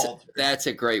 Courtney DeWalter. That's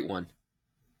a great one.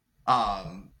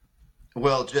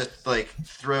 Will just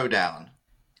throw down.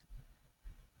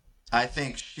 I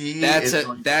think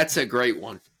that's a great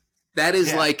one. That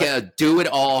is a do it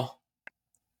all.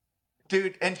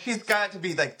 Dude, and she's got to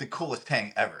be the coolest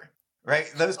hang ever.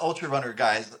 Right? Those ultra runner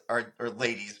guys or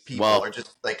ladies, people are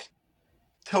just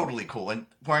totally cool and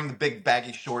wearing the big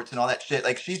baggy shorts and all that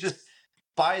shit. She just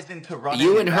buys into running.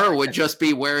 You and her would just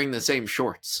be wearing the same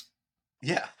shorts.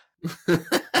 Yeah. It'd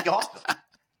be awesome.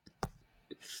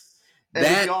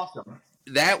 It'd be awesome.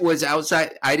 That was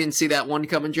outside. I didn't see that one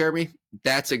coming, Jeremy.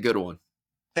 That's a good one.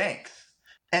 Thanks.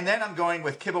 And then I'm going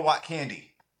with Kibawatt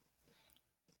Candy.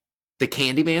 The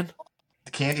Candyman?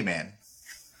 The Candyman.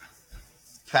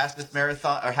 Fastest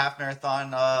marathon or half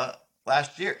marathon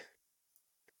last year.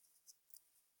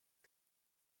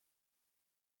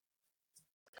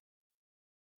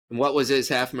 And what was his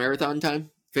half marathon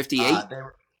time? 58?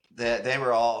 They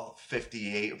were all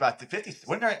 58. About the 50.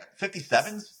 Wasn't there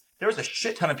 57s? There was a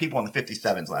shit ton of people in the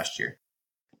 57s last year.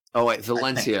 Oh, wait,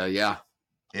 Valencia, yeah.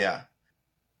 Yeah.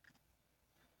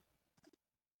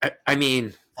 I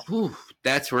mean,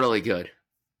 that's really good.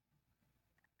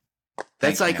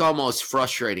 That's almost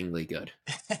frustratingly good.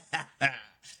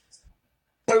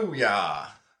 Oh, yeah.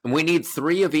 And we need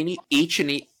 3 of each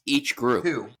in each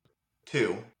group.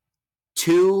 2.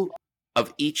 2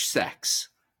 of each sex.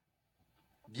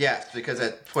 Yes, because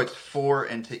it puts 4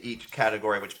 into each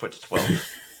category, which puts 12.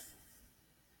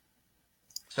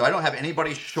 So I don't have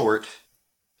anybody short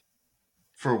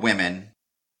for women,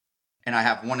 and I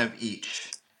have 1 of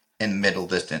each in middle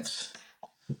distance.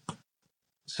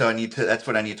 So that's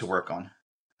what I need to work on.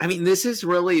 I mean, this is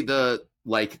really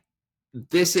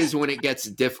this is when it gets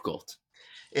difficult.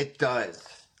 It does.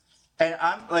 And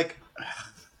I'm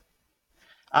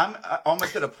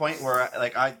almost at a point where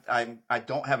I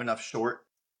don't have enough short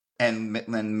and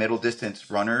middle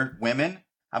distance runner women.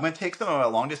 I'm going to take some of my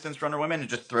long distance runner women and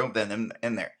just throw them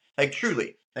in there.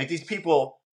 Truly, these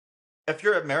people, if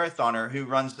you're a marathoner who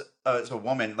runs as a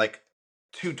woman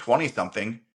 220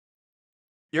 something,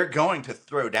 you're going to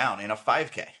throw down in a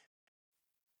 5K.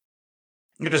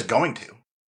 You're just going to.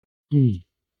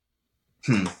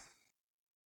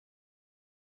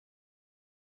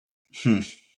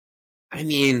 I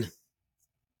mean,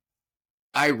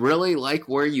 I really like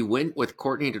where you went with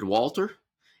Courtney DeWalter.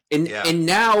 And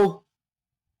now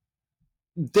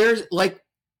there's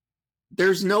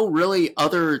no really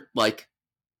other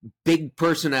big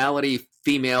personality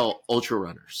female ultra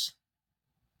runners.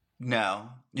 No.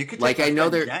 You could I know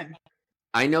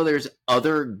there's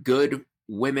other good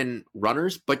women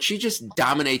runners, but she just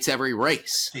dominates every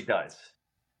race. She does.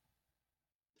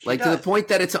 To the point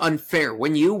that it's unfair.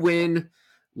 When you win,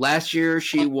 last year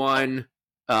she won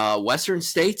Western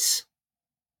States.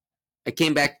 I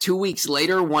came back 2 weeks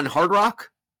later, won Hard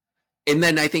Rock. And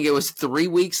then I think it was 3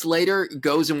 weeks later,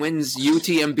 goes and wins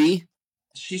UTMB.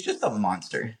 She's just a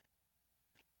monster.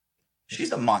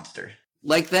 She's a monster.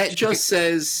 Like, that just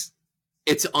says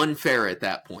it's unfair at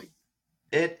that point.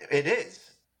 It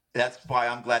is. That's why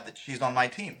I'm glad that she's on my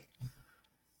team.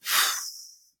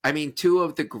 I mean, two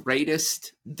of the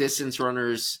greatest distance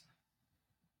runners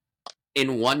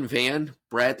in one van,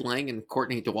 Brad Lang and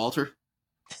Courtney Dauwalter.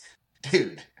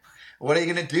 Dude, what are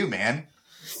you going to do, man?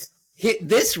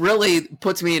 This really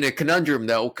puts me in a conundrum,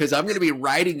 though, because I'm going to be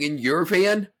riding in your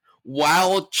van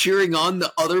while cheering on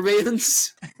the other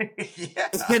vans. Yeah.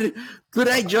 Could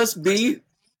I just be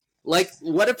like,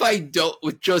 what if I don't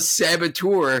just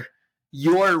saboteur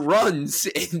your runs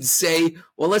and say,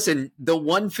 well, listen, the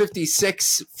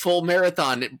 156 full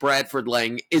marathon at Bradford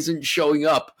Lang isn't showing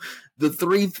up. The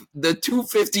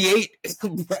 258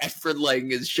 Bradford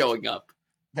Lang is showing up.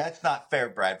 That's not fair,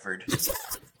 Bradford.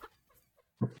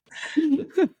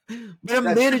 But I'm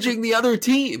managing the other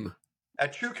team. A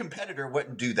true competitor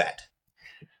wouldn't do that.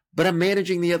 But I'm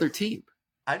managing the other team.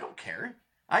 I don't care.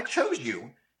 I chose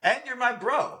you, and you're my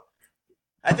bro.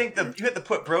 I think you have to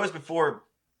put bros before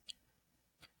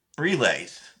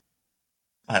relays.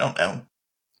 I don't know.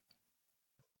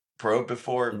 Bro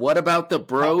before. What about the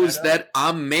bros that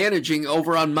I'm managing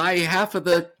over on my half of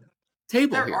the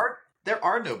table here? There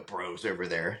are no bros over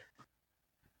there.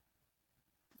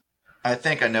 I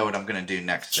think I know what I'm going to do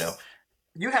next, though.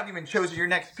 You haven't even chosen your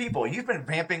next people. You've been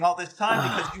vamping all this time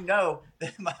because you know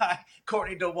that my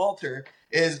Courtney Dauwalter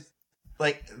is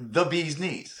like the bee's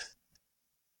knees.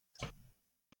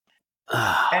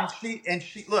 And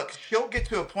she look, she'll get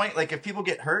to a point like if people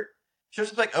get hurt, she'll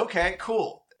just be like, okay,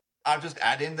 cool. I'll just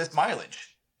add in this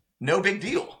mileage. No big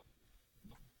deal.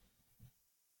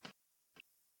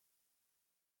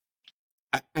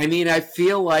 I mean, I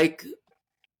feel like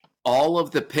all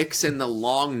of the picks in the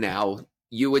long now,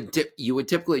 you would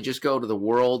typically just go to the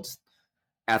World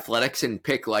Athletics and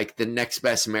pick like the next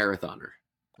best marathoner.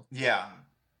 Yeah.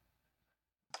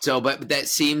 So, but that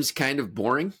seems kind of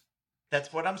boring.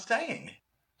 That's what I'm saying.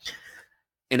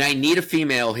 And I need a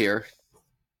female here.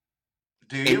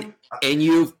 Do you? And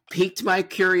you've piqued my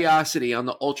curiosity on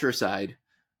the ultra side.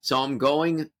 So I'm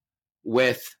going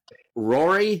with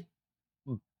Rory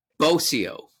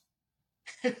Bossio.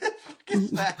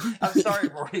 I'm sorry,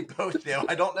 Rory Bossio.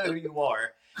 I don't know who you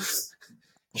are.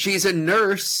 She's a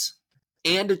nurse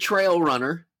and a trail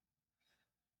runner.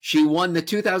 She won the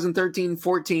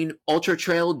 2013-14 Ultra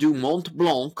Trail du Mont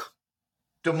Blanc.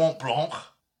 De Mont Blanc.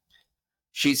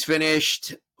 She's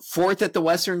finished 4th at the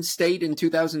Western State in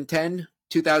 2010.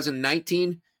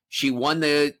 2019, she won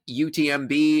the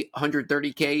UTMB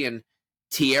 130K in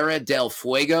Tierra del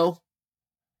Fuego.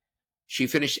 She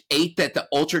finished 8th at the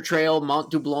Ultra Trail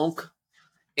Mont du Blanc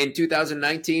in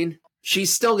 2019.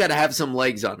 She's still got to have some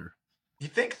legs on her. You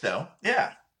think so?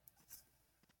 Yeah.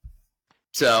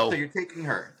 So you're taking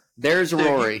her. There's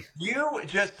Rory. You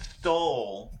just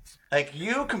stole, like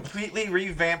you completely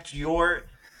revamped your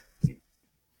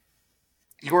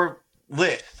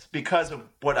list because of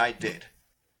what I did.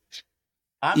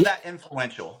 I'm that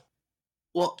influential.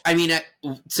 Well, I mean,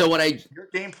 your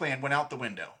game plan went out the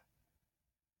window.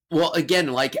 Well,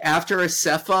 again, like after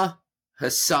Asefa,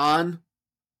 Hassan,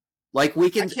 like we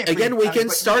can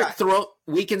start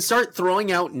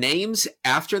throwing out names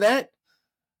after that.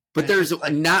 But there's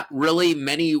not really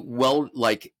many.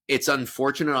 It's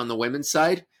unfortunate on the women's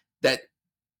side that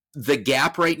the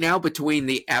gap right now between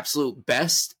the absolute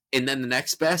best and then the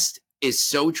next best is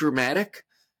so dramatic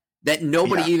that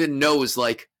nobody even knows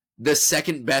like the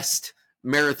second best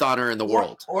marathoner in the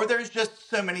world. Or there's just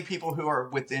so many people who are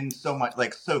within so much,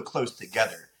 like so close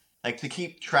together. Like to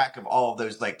keep track of all of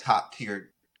those like top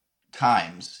tier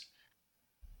times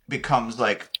becomes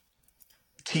like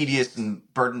tedious and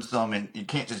burdensome, and you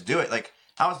can't just do it. Like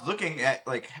I was looking at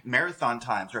like marathon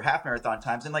times or half marathon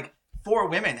times, and like 4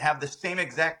 women have the same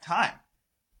exact time,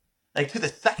 like to the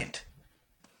second.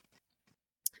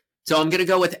 So I'm gonna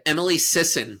go with Emily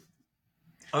Sisson.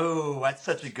 Oh, that's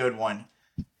such a good one.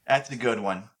 That's a good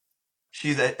one.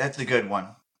 That's a good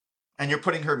one. And you're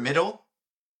putting her middle?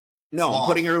 No, long. I'm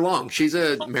putting her long. She's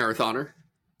a marathoner.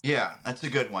 Yeah, that's a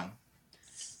good one.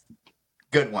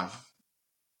 Good one.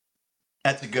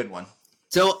 That's a good one.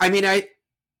 So, I mean, I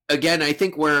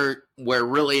think we're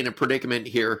really in a predicament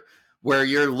here where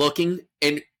you're looking,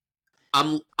 and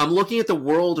I'm looking at the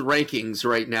world rankings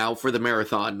right now for the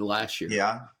marathon last year.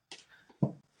 Yeah.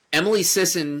 Emily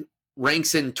Sisson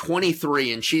ranks in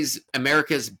 23, and she's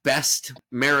America's best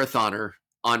marathoner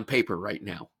on paper right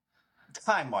now.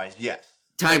 Time-wise, yes.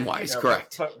 Time-wise,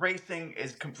 correct. But racing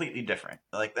is completely different.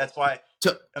 Like that's why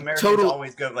Americans total.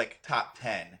 always go like top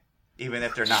 10, even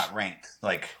if they're not ranked.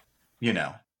 Like,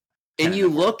 And you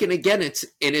look, and again, it's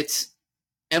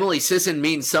Emily Sisson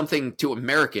means something to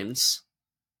Americans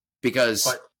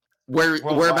because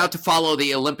we're about to follow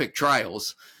the Olympic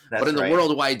trials, but in the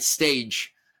worldwide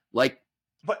stage, like,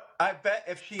 but I bet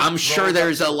if she, I'm sure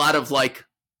there's a lot of like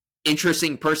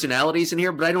interesting personalities in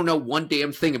here, but I don't know one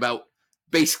damn thing about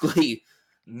basically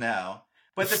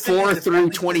but 4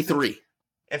 through 23.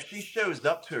 If she shows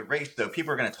up to a race, though,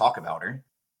 people are going to talk about her,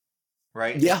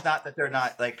 right? Yeah. It's not that they're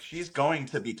not, like, she's going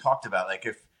to be talked about. Like,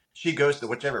 if she goes to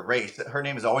whichever race, her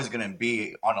name is always going to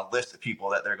be on a list of people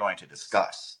that they're going to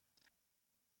discuss.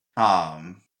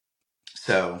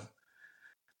 So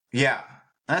yeah,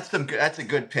 that's a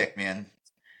good pick, man.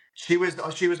 She was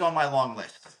on my long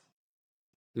list.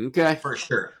 Okay. For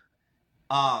sure.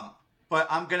 But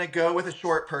I'm going to go with a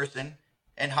short person,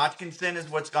 and Hodgkinson is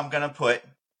what I'm going to put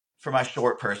for my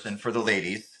short person for the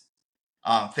ladies.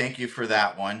 Thank you for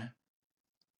that one.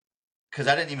 Cause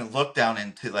I didn't even look down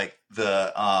into like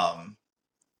the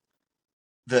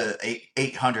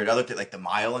 800. I looked at like the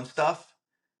mile and stuff.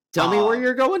 Tell me where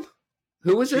you're going.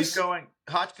 Who was this? She's going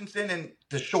Hodgkinson and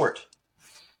the short.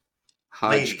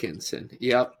 Hodgkinson. Lady.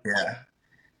 Yep. Yeah.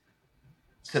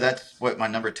 So that's what my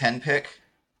number 10 pick.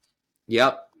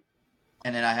 Yep.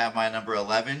 And then I have my number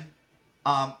 11.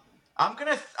 I'm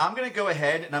gonna go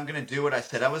ahead and I'm gonna do what I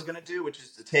said I was gonna do, which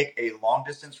is to take a long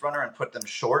distance runner and put them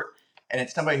short. And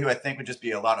it's somebody who I think would just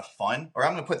be a lot of fun. Or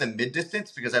I'm gonna put them mid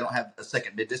distance because I don't have a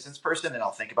second mid distance person, and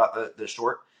I'll think about the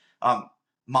short.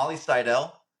 Molly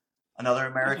Seidel, another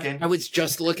American. I was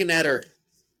just looking at her.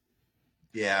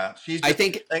 Yeah, she's. I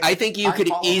think you could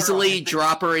easily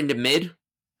drop her into mid.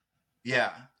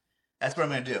 Yeah, that's what I'm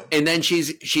gonna do. And then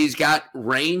she's got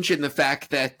range in the fact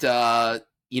that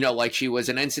like she was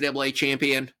an NCAA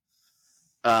champion.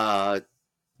 I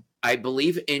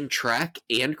believe in track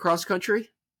and cross country.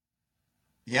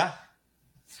 Yeah,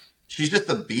 she's just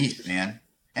a beast, man,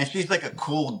 and she's like a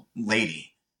cool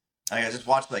lady. Like, I just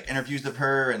watched like interviews of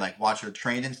her and like watch her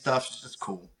train and stuff. She's just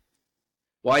cool.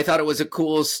 Well, I thought it was a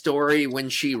cool story when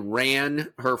she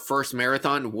ran her first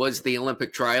marathon was the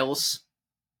Olympic trials,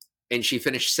 and she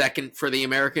finished second for the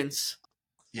Americans.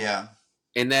 Yeah.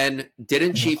 And then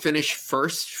didn't she finish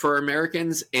first for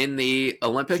Americans in the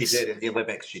Olympics? She did in the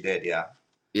Olympics. She did, yeah.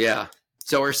 Yeah.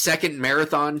 So her second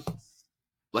marathon,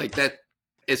 like that,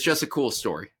 it's just a cool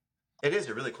story. It is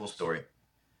a really cool story.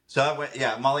 So I went,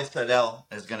 Molly Seidel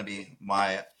is going to be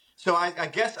my. So I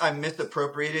guess I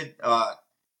misappropriated.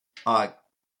 Kibawatt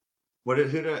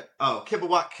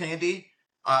Candy.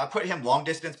 I put him long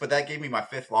distance, but that gave me my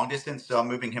 5th long distance, so I'm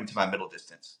moving him to my middle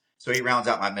distance. So he rounds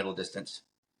out my middle distance.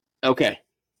 Okay.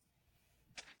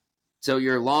 So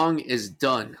your long is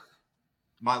done.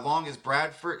 My long is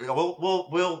Bradford.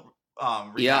 We'll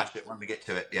rehash it when we get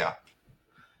to it. Yeah.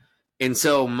 And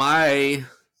so my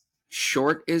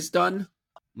short is done.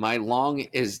 My long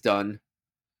is done.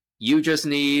 You just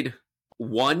need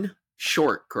one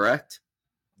short, correct?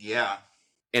 Yeah.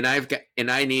 And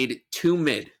I need 2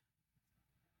 mid.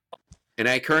 And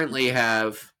I currently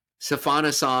have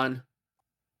Safana-san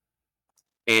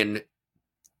and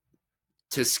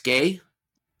Tuskay.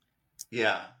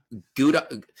 Yeah.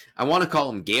 Gouda. I want to call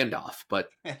him Gandalf, but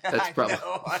that's probably.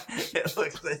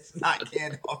 It's not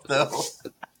Gandalf though.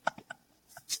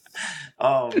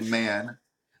 Oh man.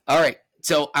 All right.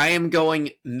 So I am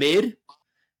going mid.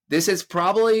 This is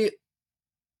probably.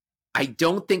 I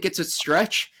don't think it's a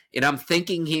stretch, and I'm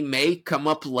thinking he may come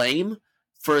up lame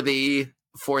for the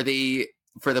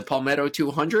Palmetto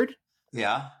 200.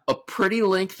 Yeah. A pretty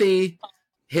lengthy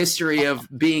history of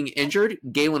being injured.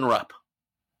 Galen Rupp.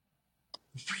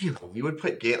 Really? You would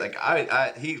put Galen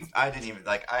I didn't even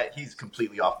he's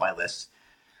completely off my list.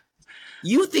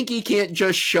 You think he can't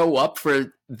just show up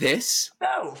for this?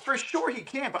 No, for sure he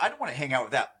can, but I don't want to hang out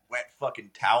with that wet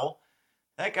fucking towel.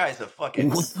 That guy's a fucking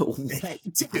wet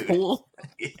towel.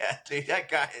 Yeah, dude, that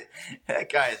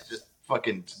guy is just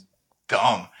fucking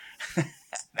dumb.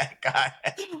 That guy.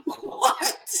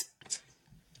 What?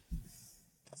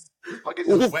 Fucking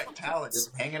just wet towel and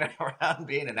just hanging around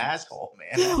being an asshole,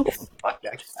 man. Fuck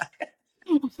that guy.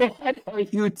 What are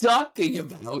you talking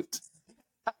about?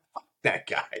 Fuck that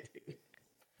guy, dude.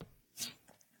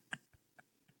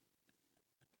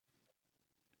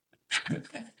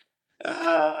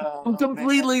 I'm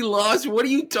completely lost. What are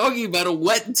you talking about? A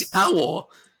wet towel?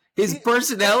 His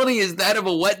personality is that of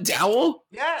a wet towel?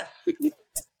 Yes.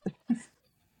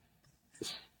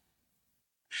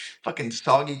 Fucking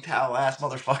soggy towel ass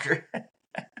motherfucker.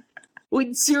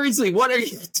 Wait, seriously, what are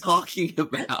you talking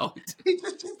about? He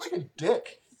just seems like a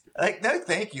dick. Like, no,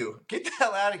 thank you. Get the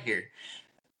hell out of here.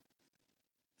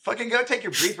 Fucking go take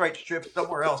your breathe right strip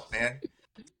somewhere else, man.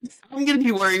 I'm gonna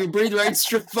be wearing a breathe right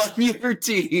strip on your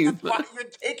team. That's why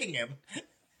you're taking him.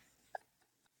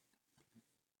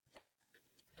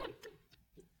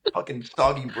 Fucking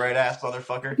soggy bread ass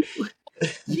motherfucker.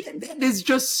 Yeah, that is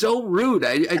just so rude.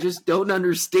 I just don't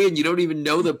understand. You don't even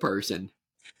know the person.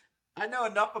 I know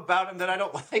enough about him that I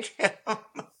don't like him.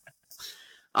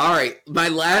 All right, my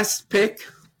last pick,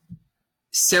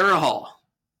 Sarah Hall.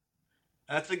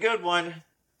 That's a good one.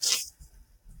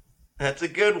 That's a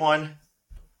good one.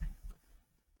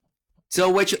 So,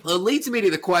 which leads me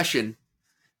to the question.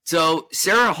 So,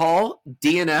 Sarah Hall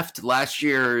DNF'd last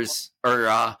year's,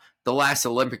 or the last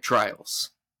Olympic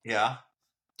trials. Yeah.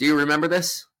 Do you remember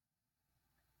this?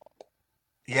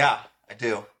 Yeah, I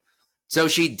do. So,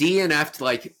 she DNF'd,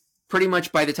 like, pretty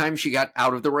much by the time she got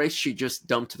out of the race, she just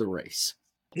dumped the race.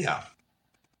 Yeah.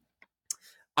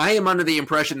 I am under the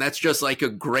impression that's just, like, a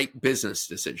great business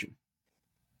decision.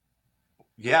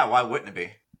 Yeah, why wouldn't it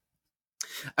be?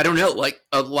 I don't know. Like,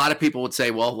 a lot of people would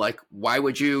say, well, like, why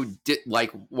would you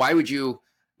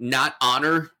not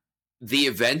honor the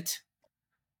event?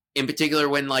 In particular,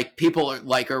 when like people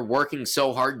are working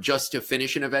so hard just to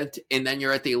finish an event, and then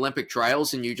you're at the Olympic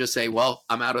trials and you just say, well,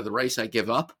 I'm out of the race, I give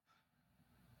up.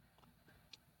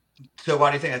 So why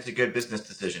do you think that's a good business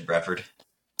decision, Bradford?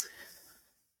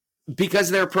 Because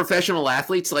they're professional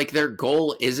athletes, like their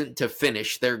goal isn't to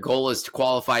finish. Their goal is to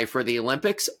qualify for the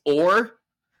Olympics. Or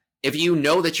if you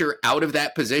know that you're out of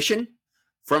that position,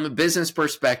 from a business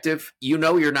perspective, you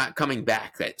know you're not coming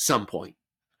back at some point.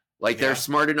 Like they're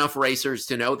smart enough racers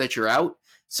to know that you're out.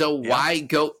 So why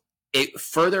go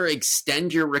further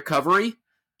extend your recovery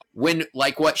when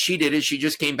like what she did is she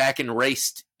just came back and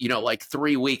raced, like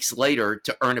 3 weeks later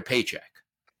to earn a paycheck.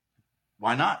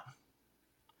 Why not?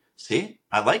 See,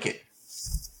 I like it.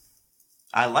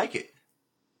 I like it.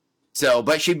 So,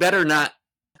 but she better not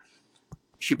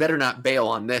bail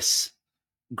on this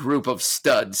group of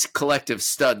studs, collective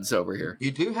studs over here. You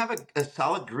do have a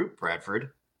solid group,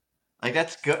 Bradford. Like,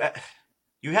 that's good.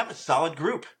 You have a solid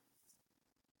group.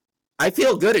 I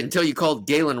feel good until you called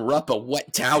Galen Rupp a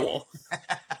wet towel.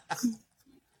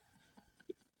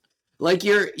 Like,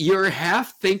 you're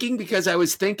half thinking, because I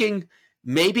was thinking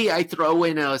maybe I throw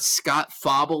in a Scott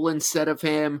Fauble instead of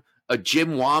him, a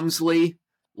Jim Walmsley,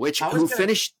 who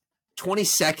finished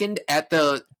 22nd at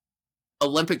the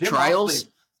Olympic trials.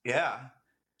 Walmsley. Yeah.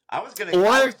 I was gonna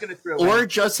throw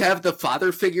just have the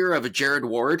father figure of a Jared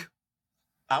Ward.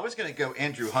 I was going to go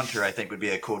Andrew Hunter, I think would be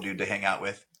a cool dude to hang out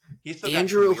with.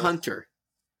 Andrew Hunter.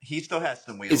 He still has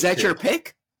some wheels. Is that your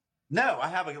pick? No, I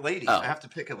have a lady. Oh. I have to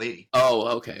pick a lady. Oh,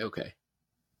 okay.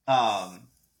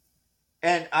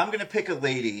 And I'm going to pick a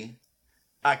lady.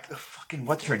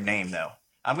 What's her name, though?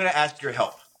 I'm going to ask your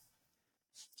help.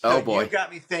 So boy. You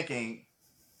got me thinking,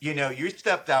 you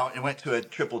stepped out and went to a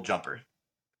triple jumper.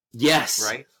 Yes.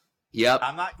 Right? Yep.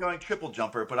 I'm not going triple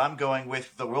jumper, but I'm going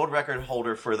with the world record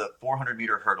holder for the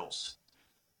 400-meter hurdles.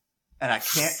 And I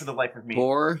can't for the life of me.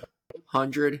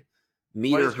 400-meter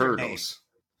hurdles.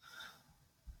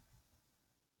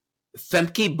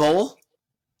 Femke Bol?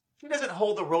 She doesn't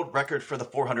hold the world record for the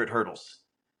 400 hurdles.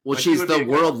 Well, she's the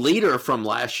world leader from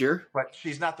last year. But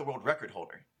she's not the world record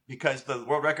holder, because the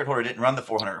world record holder didn't run the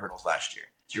 400 hurdles last year.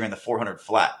 She ran the 400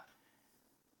 flat.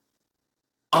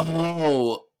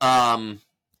 Oh,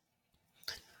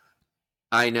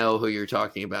 I know who you're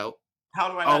talking about. How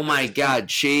do I not Oh my God,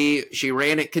 she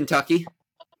ran at Kentucky?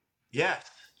 Yes.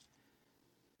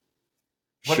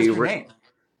 What is her name?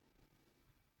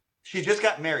 She just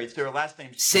got married, so her last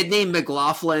name's Sydney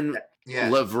McLaughlin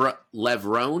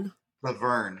Levrone?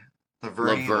 Laverne.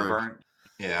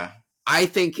 Yeah. I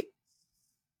think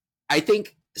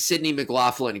Sydney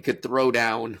McLaughlin could throw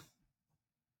down.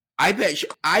 I bet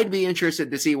I'd be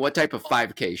interested to see what type of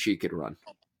 5K she could run.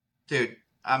 Dude,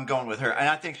 I'm going with her, and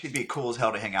I think she'd be cool as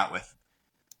hell to hang out with.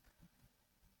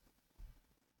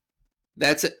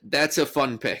 That's a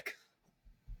fun pick.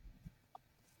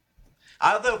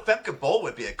 Although Femke Bol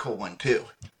would be a cool one too.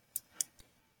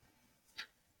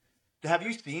 Have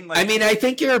you seen? I mean, I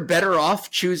think you're better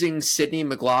off choosing Sydney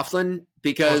McLaughlin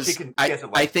because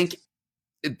I think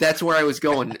that's where I was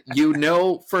going.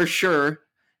 For sure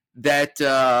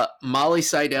that Molly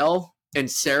Seidel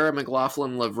and Sarah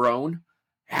McLaughlin Levrone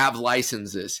have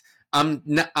licenses. I'm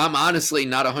honestly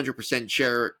not 100%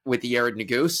 sure with the Yared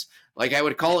Nagoose. Like, I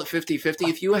would call it 50-50.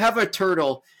 If you have a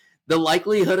turtle, the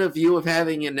likelihood of you of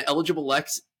having an eligible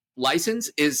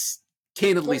license is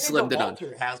candidly slim to none.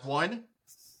 Walter has one.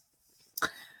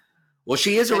 Well,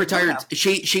 she is a And you retired. have-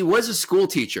 She was a school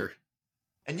teacher.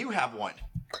 And you have one.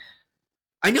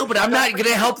 I know, but I'm not going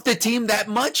to help the team that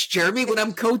much, Jeremy, when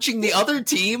I'm coaching the other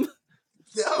team.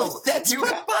 No, That's you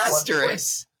have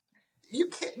preposterous. one. You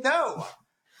can't. No.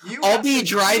 I'll be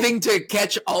driving to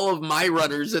catch all of my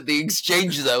runners at the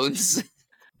exchange zones.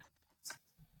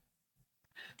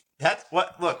 That's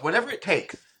what. Look, whatever it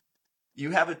takes.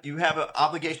 You have an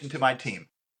obligation to my team.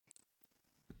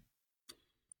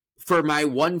 For my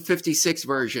 156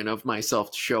 version of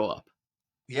myself to show up.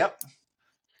 Yep.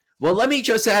 Well, let me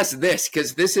just ask this,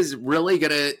 because this is really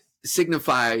going to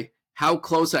signify how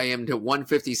close I am to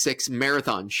 156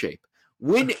 marathon shape.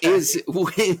 When is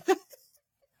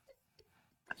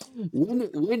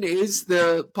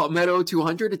the Palmetto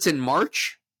 200? It's in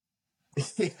March.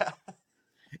 Yeah.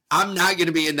 I'm not going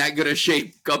to be in that good a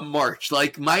shape come March.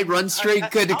 Like, my run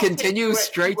streak could continue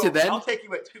straight to then.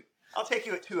 I'll take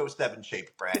you at 207 shape,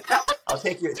 Brad. I'll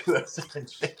take you at 207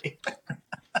 shape.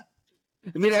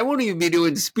 I mean, I won't even be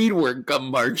doing speed work come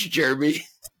March, Jeremy.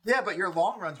 Yeah, but your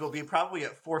long runs will be probably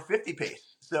at 450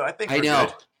 pace. So I think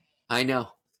I know.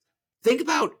 Think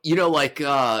about,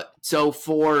 so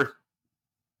for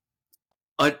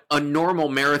a normal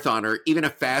marathoner, even a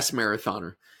fast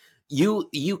marathoner,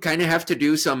 you kind of have to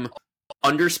do some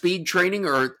underspeed training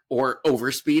or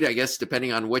overspeed, I guess,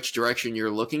 depending on which direction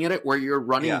you're looking at it, where you're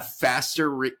running faster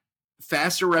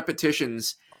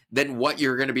repetitions than what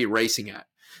you're going to be racing at.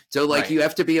 So, you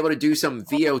have to be able to do some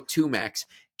VO2 max.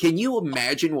 Can you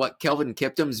imagine what Kelvin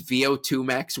Kiptum's VO2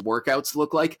 max workouts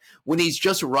look like when he's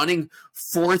just running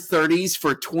 430s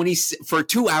for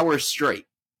 2 hours straight?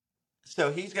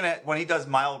 So he's gonna, when he does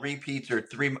mile repeats or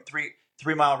three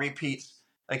mile repeats,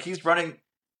 like he's running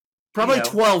probably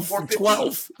 12.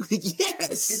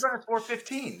 Yes, he's running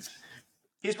 415s.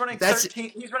 He's running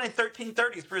 13. He's running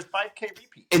 1330s for his 5K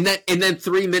repeat. And then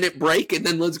 3-minute break, and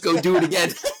then let's go do it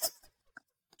again.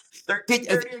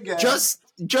 1330 again.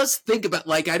 Just think about,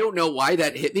 I don't know why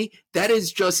that hit me. That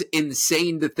is just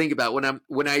insane to think about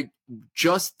when I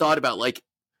just thought about,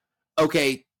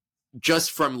 okay,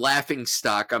 just from laughing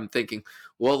stock, I'm thinking,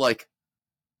 well,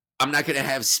 I'm not going to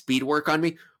have speed work on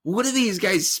me. What do these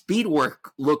guys' speed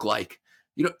work look like?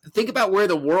 Think about where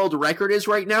the world record is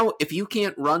right now. If you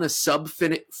can't run a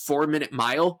sub-minute 4-minute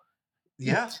mile,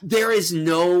 there is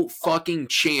no fucking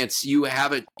chance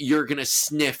you're going to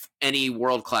sniff any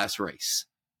world-class race.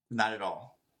 Not at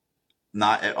all.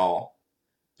 Not at all.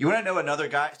 You want to know another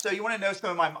guy? So you want to know some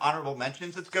of my honorable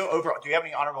mentions? Let's go over. Do you have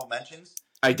any honorable mentions?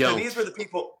 I don't. So these were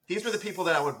the people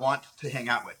that I would want to hang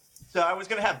out with. So I was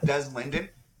going to have Des Linden,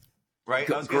 right?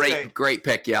 Great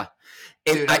pick, yeah.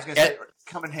 Dude, I was going to say,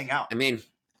 come and hang out. I mean,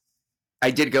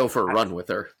 I did go for a run with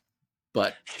her,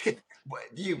 but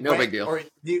no big deal. Or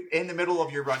you, in the middle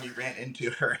of your run, you ran into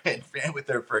her and ran with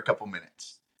her for a couple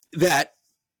minutes. That,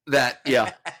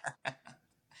 yeah.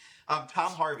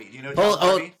 Tom Harvey. Do you know Tom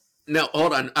Harvey? No,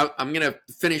 hold on. I'm going to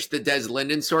finish the Des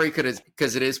Linden story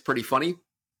because it is pretty funny.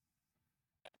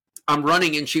 I'm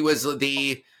running, and she was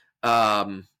the,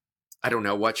 I don't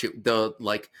know what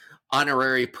the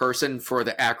honorary person for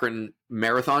the Akron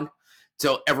Marathon.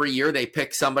 So every year they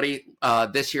pick somebody.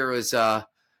 This year was Kira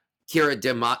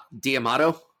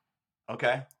Diamato.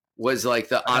 Okay. Was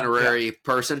the honorary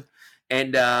person,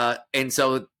 and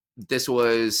so this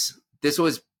was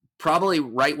probably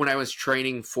right when I was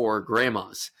training for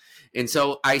grandmas, and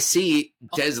so I see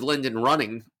Des Linden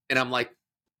running, and I'm like,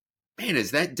 man,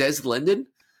 is that Des Linden?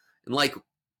 And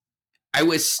I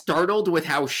was startled with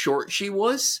how short she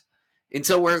was, and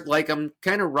so we're I'm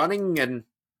kind of running, and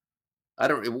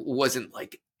it wasn't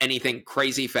anything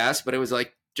crazy fast, but it was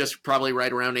just probably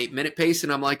right around 8-minute pace,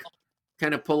 and I'm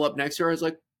kind of pull up next to her. I was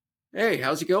like, hey,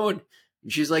 how's it going?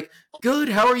 And she's like, good,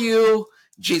 how are you?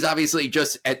 She's obviously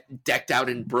just decked out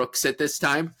in Brooks at this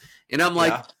time, and I'm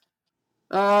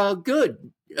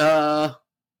good.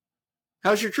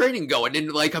 How's your training going?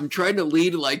 And I'm trying to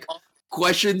lead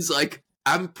questions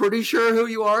I'm pretty sure who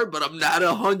you are, but I'm not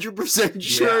 100%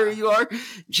 sure who you are.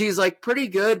 She's pretty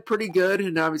good.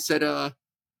 And I said,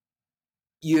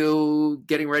 you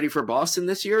getting ready for Boston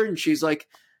this year? And she's like,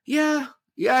 yeah,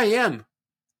 I am.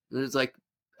 And it's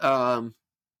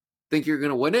think you're going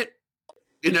to win it?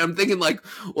 And I'm thinking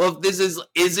well, if this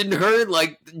isn't her,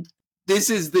 this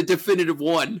is the definitive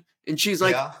one. And she's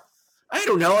like, I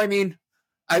don't know. I mean,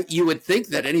 you would think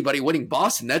that anybody winning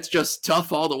Boston, that's just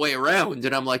tough all the way around.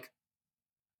 And I'm like,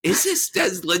 is this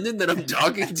Des Linden that I'm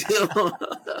talking to?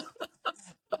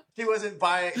 She wasn't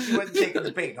taking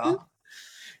the bait, huh?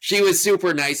 She was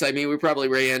super nice. I mean, we probably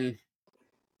ran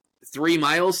 3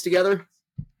 miles together.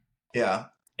 Yeah.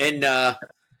 And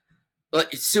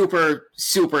super,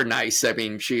 super nice. I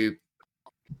mean, she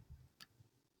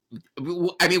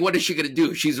I mean, what is she going to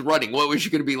do? She's running. What was she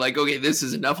going to be like? Okay, this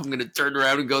is enough. I'm going to turn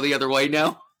around and go the other way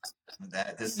now.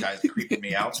 This guy's creeping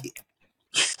me out.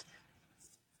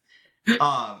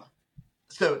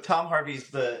 So Tom Harvey's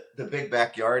the big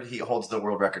backyard. He holds the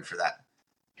world record for that.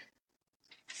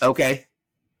 Okay.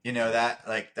 You know that,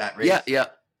 like that race? Yeah.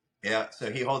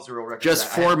 So he holds the world record. Just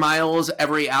for 4 miles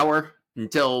every hour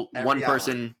until one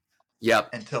person. Hour. Yep.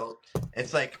 Until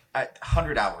it's like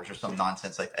 100 hours or some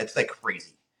nonsense like that. It's like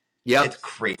crazy. Yep. It's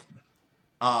crazy.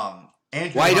 Well,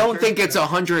 I don't think it's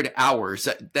 100 hours.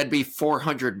 That'd be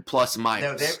 400 plus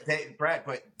miles. No, Brad,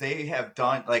 but they have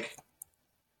done like.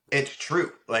 It's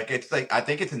true. Like, it's like, I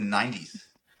think it's in the 90s.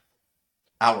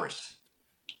 Hours.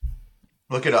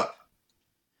 Look it up.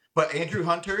 But Andrew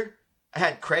Hunter, I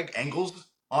had Craig Engels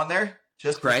on there.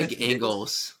 Just Craig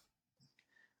Engels.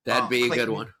 That'd be a good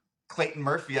one. Clayton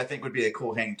Murphy, I think, would be a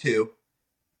cool hang, too.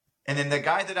 And then the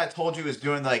guy that I told you is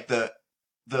doing, like, the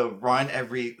run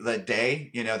the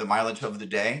day, you know, the mileage of the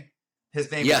day.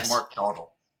 His name is Mark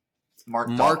Dowdle. Mark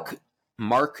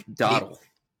Dowdle.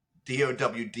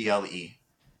 Dowdle.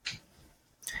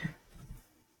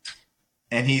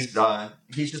 And he's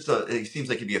just he seems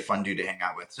like he'd be a fun dude to hang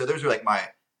out with. So those are like my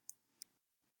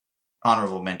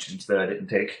honorable mentions that I didn't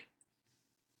take.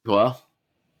 Well,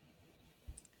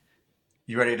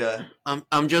 you ready to?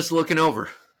 I'm just looking over.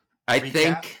 I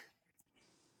think,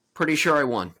 pretty sure I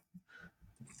won.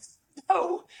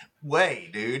 No way,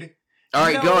 dude. All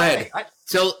right, go ahead.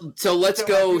 So let's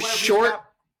go short.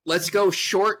 Let's go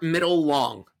short, middle,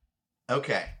 long.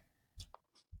 Okay.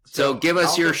 So give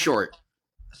us your short.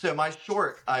 So my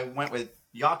short, I went with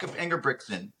Jakob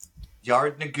Ingebrigtsen,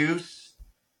 Jared Naguse,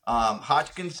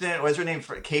 Hodgkinson. What's her name?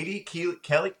 Katie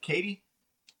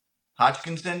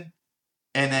Hodgkinson,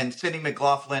 and then Sydney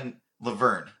McLaughlin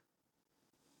Laverne.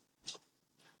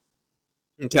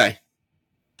 Okay.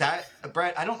 That,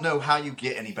 Brad, I don't know how you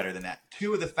get any better than that.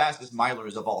 2 of the fastest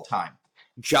milers of all time.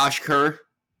 Josh Kerr.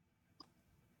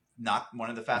 Not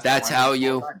one of the fastest. That's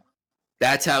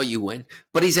how you win.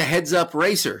 But he's a heads-up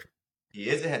racer. He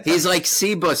is a heads-up. He's like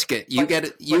Seabusket. You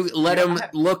let him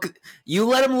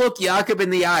look Jakob in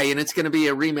the eye, and it's going to be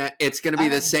a rematch. It's going to be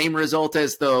the same result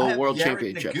as the World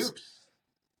Championships.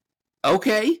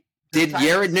 Okay. Did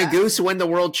Jared Naguse win the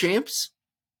World Champs?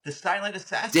 The silent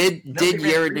assassin. Did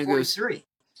Jared Naguse?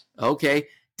 Okay.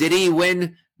 Did he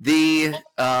win the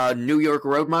New York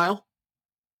Road Mile?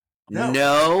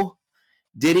 No.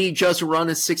 Did he just run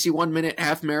a 61-minute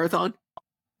half marathon?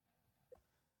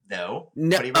 No.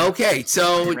 Okay,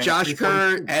 so Josh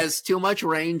Kerr has too much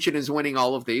range and is winning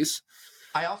all of these.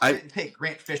 I also didn't take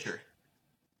Grant Fisher.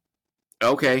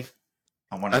 Okay.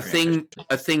 A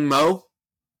thing Mo.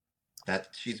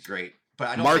 She's great. But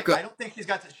I don't think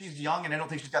she's young, and I don't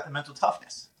think she's got the mental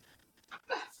toughness.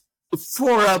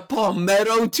 For a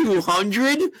Palmetto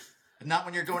 200? Not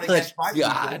when you're going against 5 people.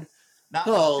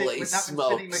 Holy smokes. Not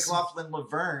when Sydney McLaughlin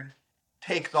Laverne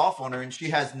takes off on her and she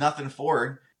has nothing for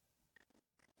her.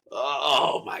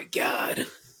 Oh, my God.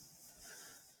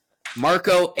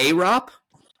 Marco Arop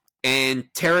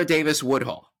and Tara Davis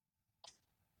Woodhull.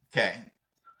 Okay.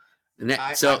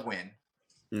 I win.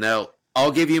 No.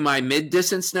 I'll give you my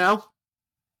mid-distance now.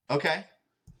 Okay.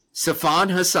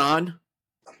 Safan Hassan.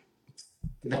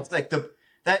 That's like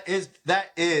that is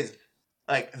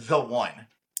like the one.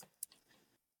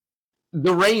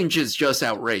 The range is just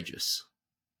outrageous.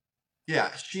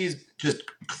 Yeah, she's just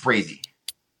crazy.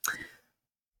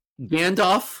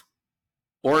 Gandalf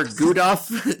or Gudolf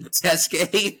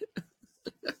Teske.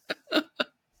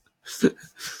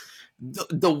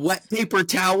 the wet paper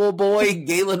towel boy,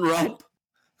 Galen Rupp.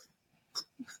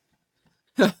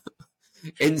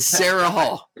 And Sarah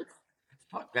Hall.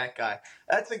 Fuck that guy.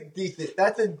 That's a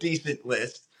decent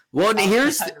list. Well,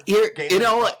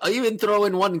 I'll even throw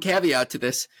in one caveat to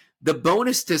this. The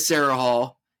bonus to Sarah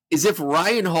Hall is if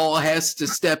Ryan Hall has to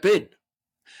step in.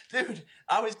 Dude,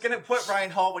 I was gonna put Ryan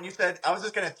Hall when you said I was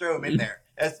just gonna throw him in there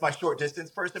as my short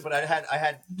distance person, but I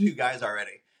had 2 guys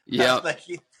already. Yeah, like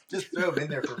just throw him in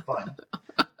there for fun.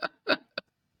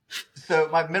 So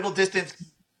my middle distance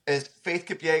is Faith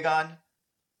Kipyegon,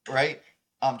 right?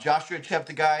 Joshua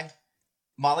Cheptegei,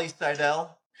 Molly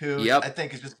Seidel, who I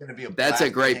think is just going to be That's a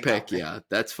great pick. Yeah,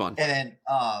 that's fun. And then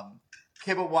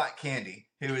Kibba Watt Candy,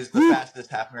 who is the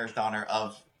fastest half marathoner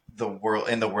of the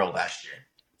world last year.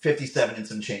 57 and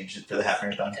some change for the half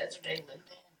marathon. That's big.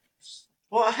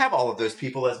 Well, I have all of those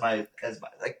people as my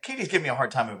like Katie's giving me a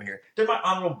hard time over here. They're my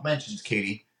honorable mentions,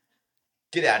 Katie.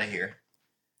 Get out of here.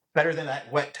 Better than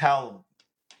that wet towel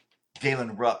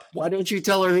Galen Rupp. Why don't you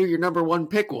tell her who your number 1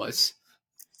 pick was?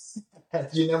 Do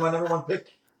you know my number 1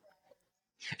 pick?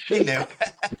 She knew.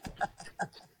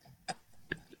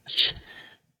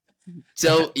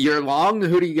 So you're long.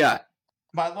 Who do you got?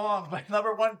 My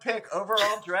number one pick,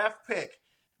 overall draft pick,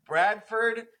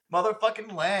 Bradford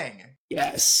motherfucking Lang.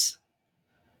 Yes.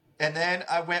 And then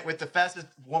I went with the fastest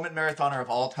woman marathoner of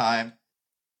all time,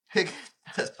 Pig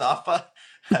Tasafa.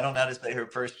 I don't know how to say her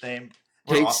first name.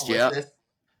 We're Takes, awful yeah. with this.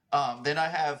 Then I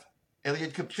have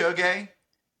Eliud Kipchoge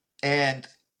and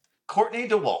Courtney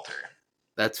DeWalter.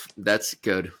 That's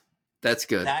good. That's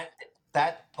good.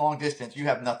 That long distance, you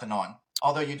have nothing on.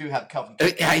 Although you do have Kelvin.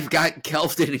 I've got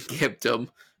Kelvin and Kiptum,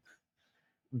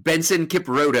 Benson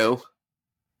Kipruto,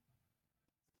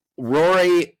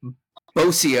 Rory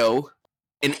Bosio,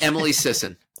 and Emily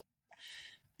Sisson.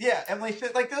 Yeah, Emily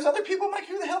said, like, those other people, I'm like,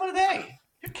 who the hell are they?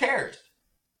 Who cares?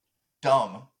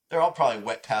 Dumb. They're all probably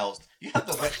wet towels. You have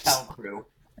the wet towel crew.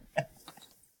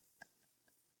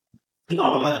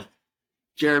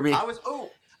 Jeremy. I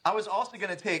was also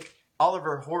gonna take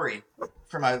Oliver Horry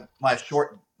for my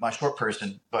short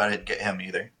person, but I didn't get him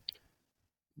either.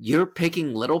 You're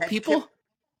picking little people?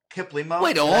 Kip Limo.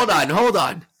 Wait, hold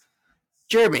on.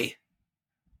 Jeremy,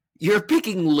 you're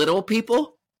picking little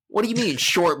people? What do you mean,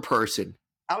 short person?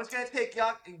 I was going to take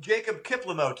Jacob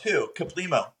Kiplimo, too.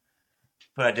 Kiplimo.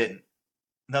 But I didn't.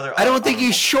 I don't think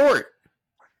he's short.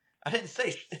 I didn't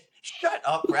say... Shut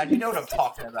up, Brad. You know what I'm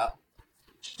talking about.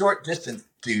 Short distance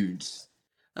dudes.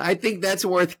 I think that's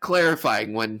worth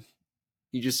clarifying when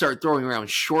you just start throwing around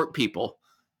short people.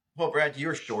 Well, Brad,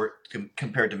 you're short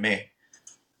compared to me.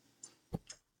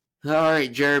 All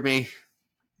right, Jeremy.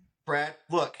 Brad,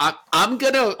 look. I'm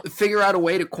going to figure out a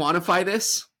way to quantify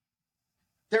this.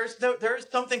 There's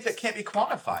some things that can't be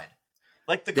quantified.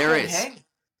 Like the there is. Hang.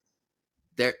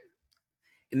 There.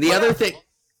 And the other thing.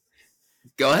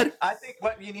 Go ahead. I think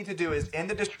what you need to do is in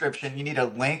the description, you need to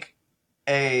link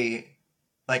a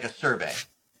survey,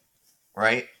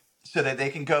 right? So that they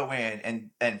can go in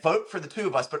and vote for the two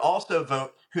of us, but also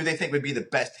vote who they think would be the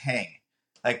best hang.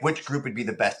 Like which group would be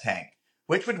the best hang.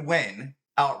 Which would win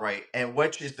outright and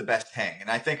which is the best hang. And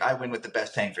I think I win with the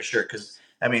best hang for sure. Because,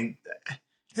 I mean,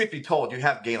 truth be told, you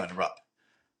have Galen Rupp.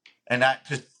 And that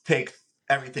just takes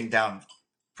everything down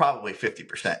probably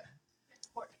 50%.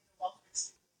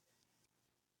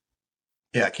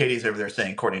 Yeah, Katie's over there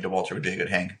saying Courtney DeWalter would be a good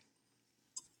hang.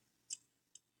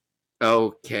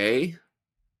 Okay.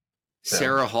 So.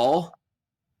 Sarah Hall?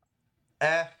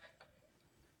 I've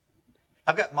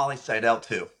got Molly Seidel,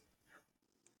 too.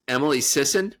 Emily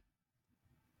Sisson?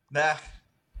 Nah.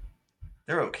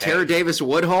 They're okay. Tara Davis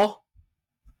Woodhull?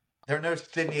 They're no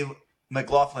Sydney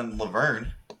McLaughlin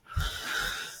Laverne.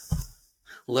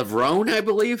 Lavrone, I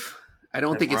believe. I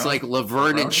don't think it's like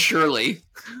Laverne and Shirley.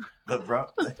 Lavrone?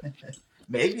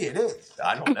 Maybe it is.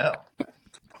 I don't know.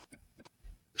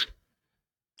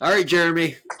 All right,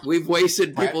 Jeremy. We've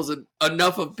wasted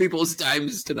enough of people's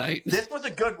times tonight. This was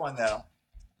a good one, though.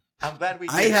 I'm glad we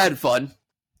did. I had fun.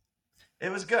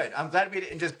 It was good. I'm glad we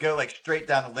didn't just go like straight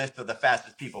down the list of the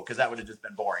fastest people because that would have just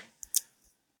been boring.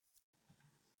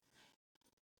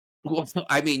 Well,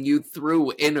 I mean, you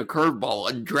threw in a curveball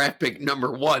on draft pick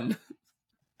number 1.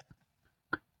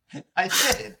 I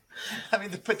did. I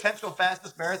mean, the potential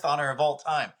fastest marathoner of all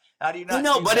time. How do you not?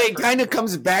 No, but it kind of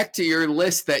comes back to your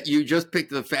list that you just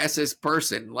picked the fastest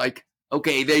person. Like,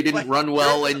 okay, they didn't run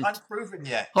well in. Unproven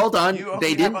yet. Hold on,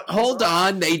 they didn't. Hold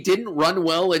on, they didn't run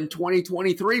well in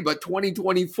 2023, but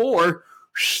 2024.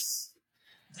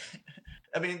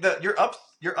 I mean, your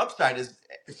upside is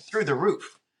through the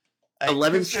roof.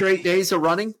 11 straight days of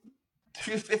running.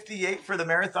 258 for the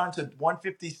marathon to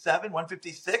 157,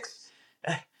 156.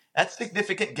 That's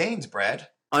significant gains, Brad.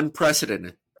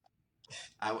 Unprecedented.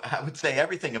 I would say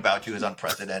everything about you is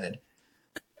unprecedented.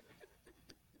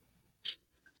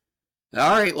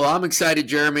 All right. Well, I'm excited,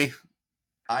 Jeremy.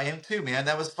 I am too, man.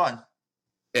 That was fun.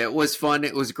 It was fun.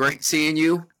 It was great seeing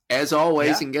you, as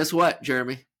always. Yeah. And guess what,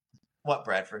 Jeremy? What,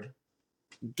 Bradford?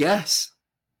 Guess.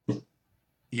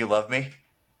 You love me?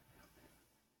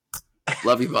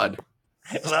 Love you, bud.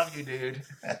 Love you, dude.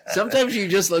 Sometimes you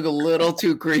just look a little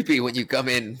too creepy when you come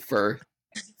in for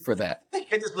that.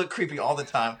 I just look creepy all the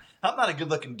time. I'm not a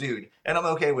good-looking dude, and I'm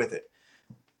okay with it.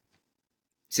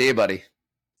 See you, buddy.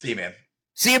 See you, man.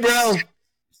 See you, bro.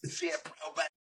 See you, bro.